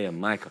 Amos, Nahum,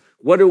 Micah.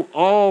 What do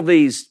all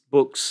these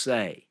books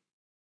say?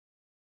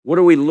 What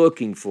are we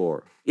looking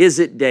for? Is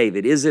it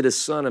David? Is it a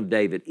son of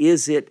David?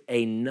 Is it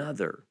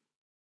another?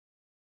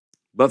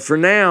 But for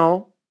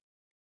now,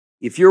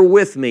 if you're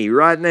with me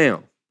right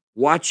now,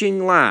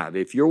 watching live,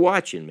 if you're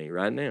watching me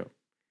right now,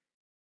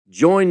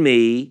 join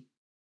me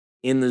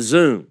in the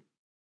Zoom.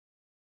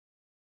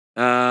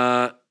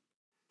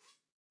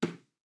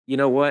 You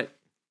know what?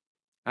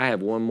 I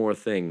have one more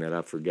thing that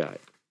I forgot.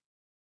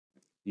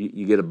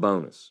 You get a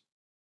bonus.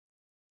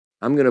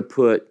 I'm going to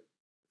put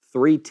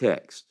 3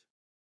 texts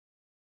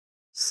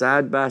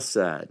side by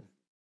side.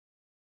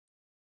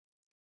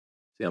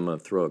 See, I'm going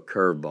to throw a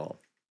curveball.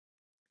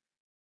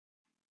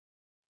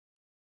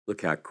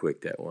 Look how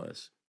quick that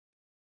was.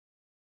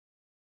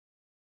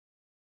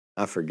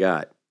 I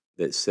forgot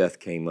that Seth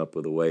came up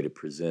with a way to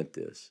present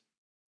this.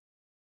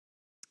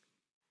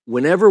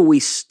 Whenever we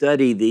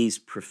study these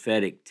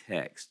prophetic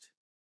texts,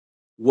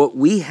 what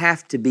we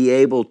have to be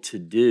able to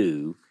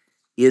do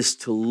is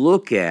to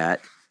look at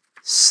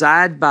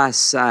side by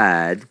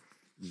side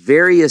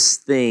various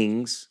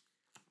things.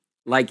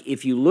 Like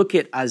if you look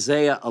at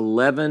Isaiah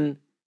 11,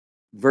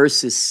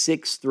 verses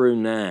 6 through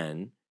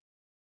 9,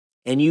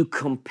 and you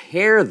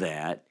compare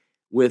that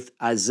with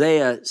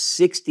Isaiah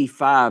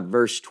 65,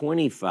 verse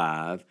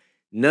 25,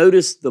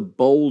 notice the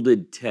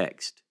bolded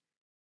text.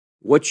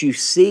 What you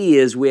see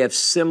is we have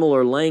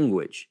similar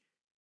language.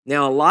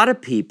 Now, a lot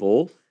of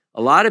people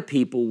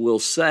will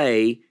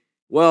say,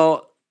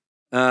 well,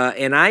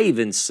 and I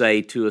even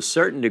say to a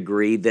certain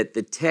degree that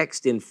the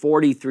text in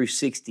 40 through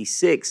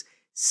 66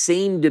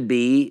 seem to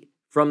be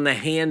from the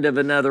hand of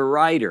another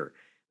writer.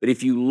 But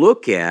if you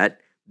look at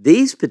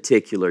these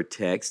particular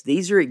texts,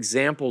 these are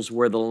examples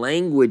where the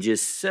language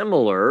is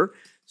similar.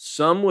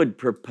 Some would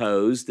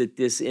propose that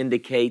this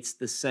indicates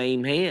the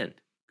same hand.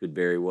 Could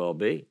very well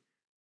be.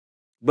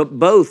 But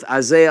both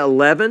Isaiah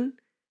 11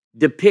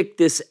 depict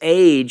this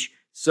age.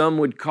 Some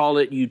would call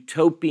it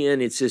utopian.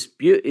 It's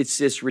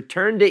this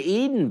return to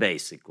Eden,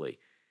 basically.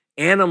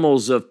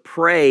 Animals of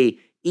prey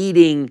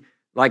eating,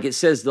 like it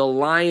says, the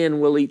lion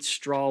will eat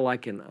straw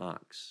like an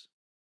ox.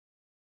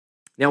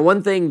 Now,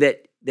 one thing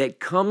that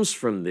comes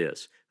from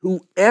this,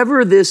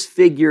 whoever this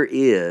figure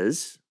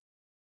is,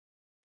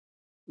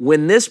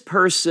 when this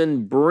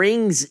person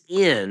brings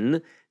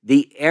in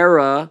the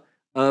era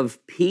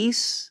of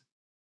peace,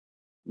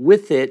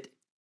 with it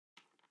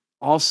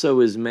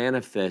also is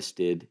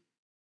manifested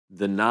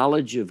the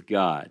knowledge of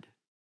God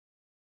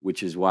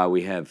which is why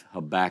we have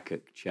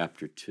Habakkuk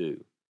chapter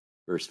 2,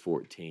 verse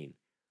 14.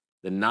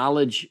 The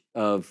knowledge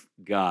of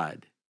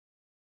God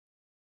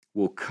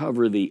will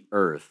cover the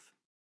earth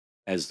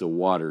as the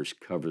waters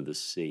cover the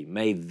sea.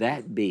 May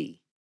that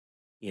be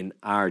in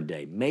our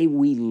day. May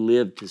we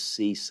live to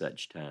see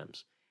such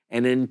times.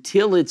 And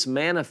until it's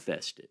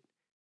manifested,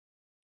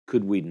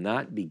 could we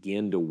not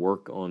begin to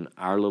work on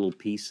our little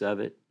piece of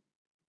it?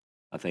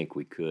 I think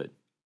we could.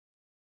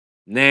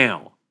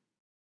 Now,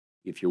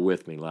 if you're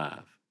with me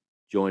live,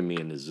 join me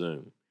in the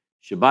Zoom.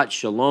 Shabbat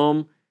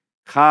Shalom,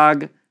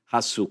 Chag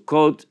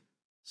HaSukkot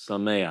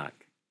Sameach.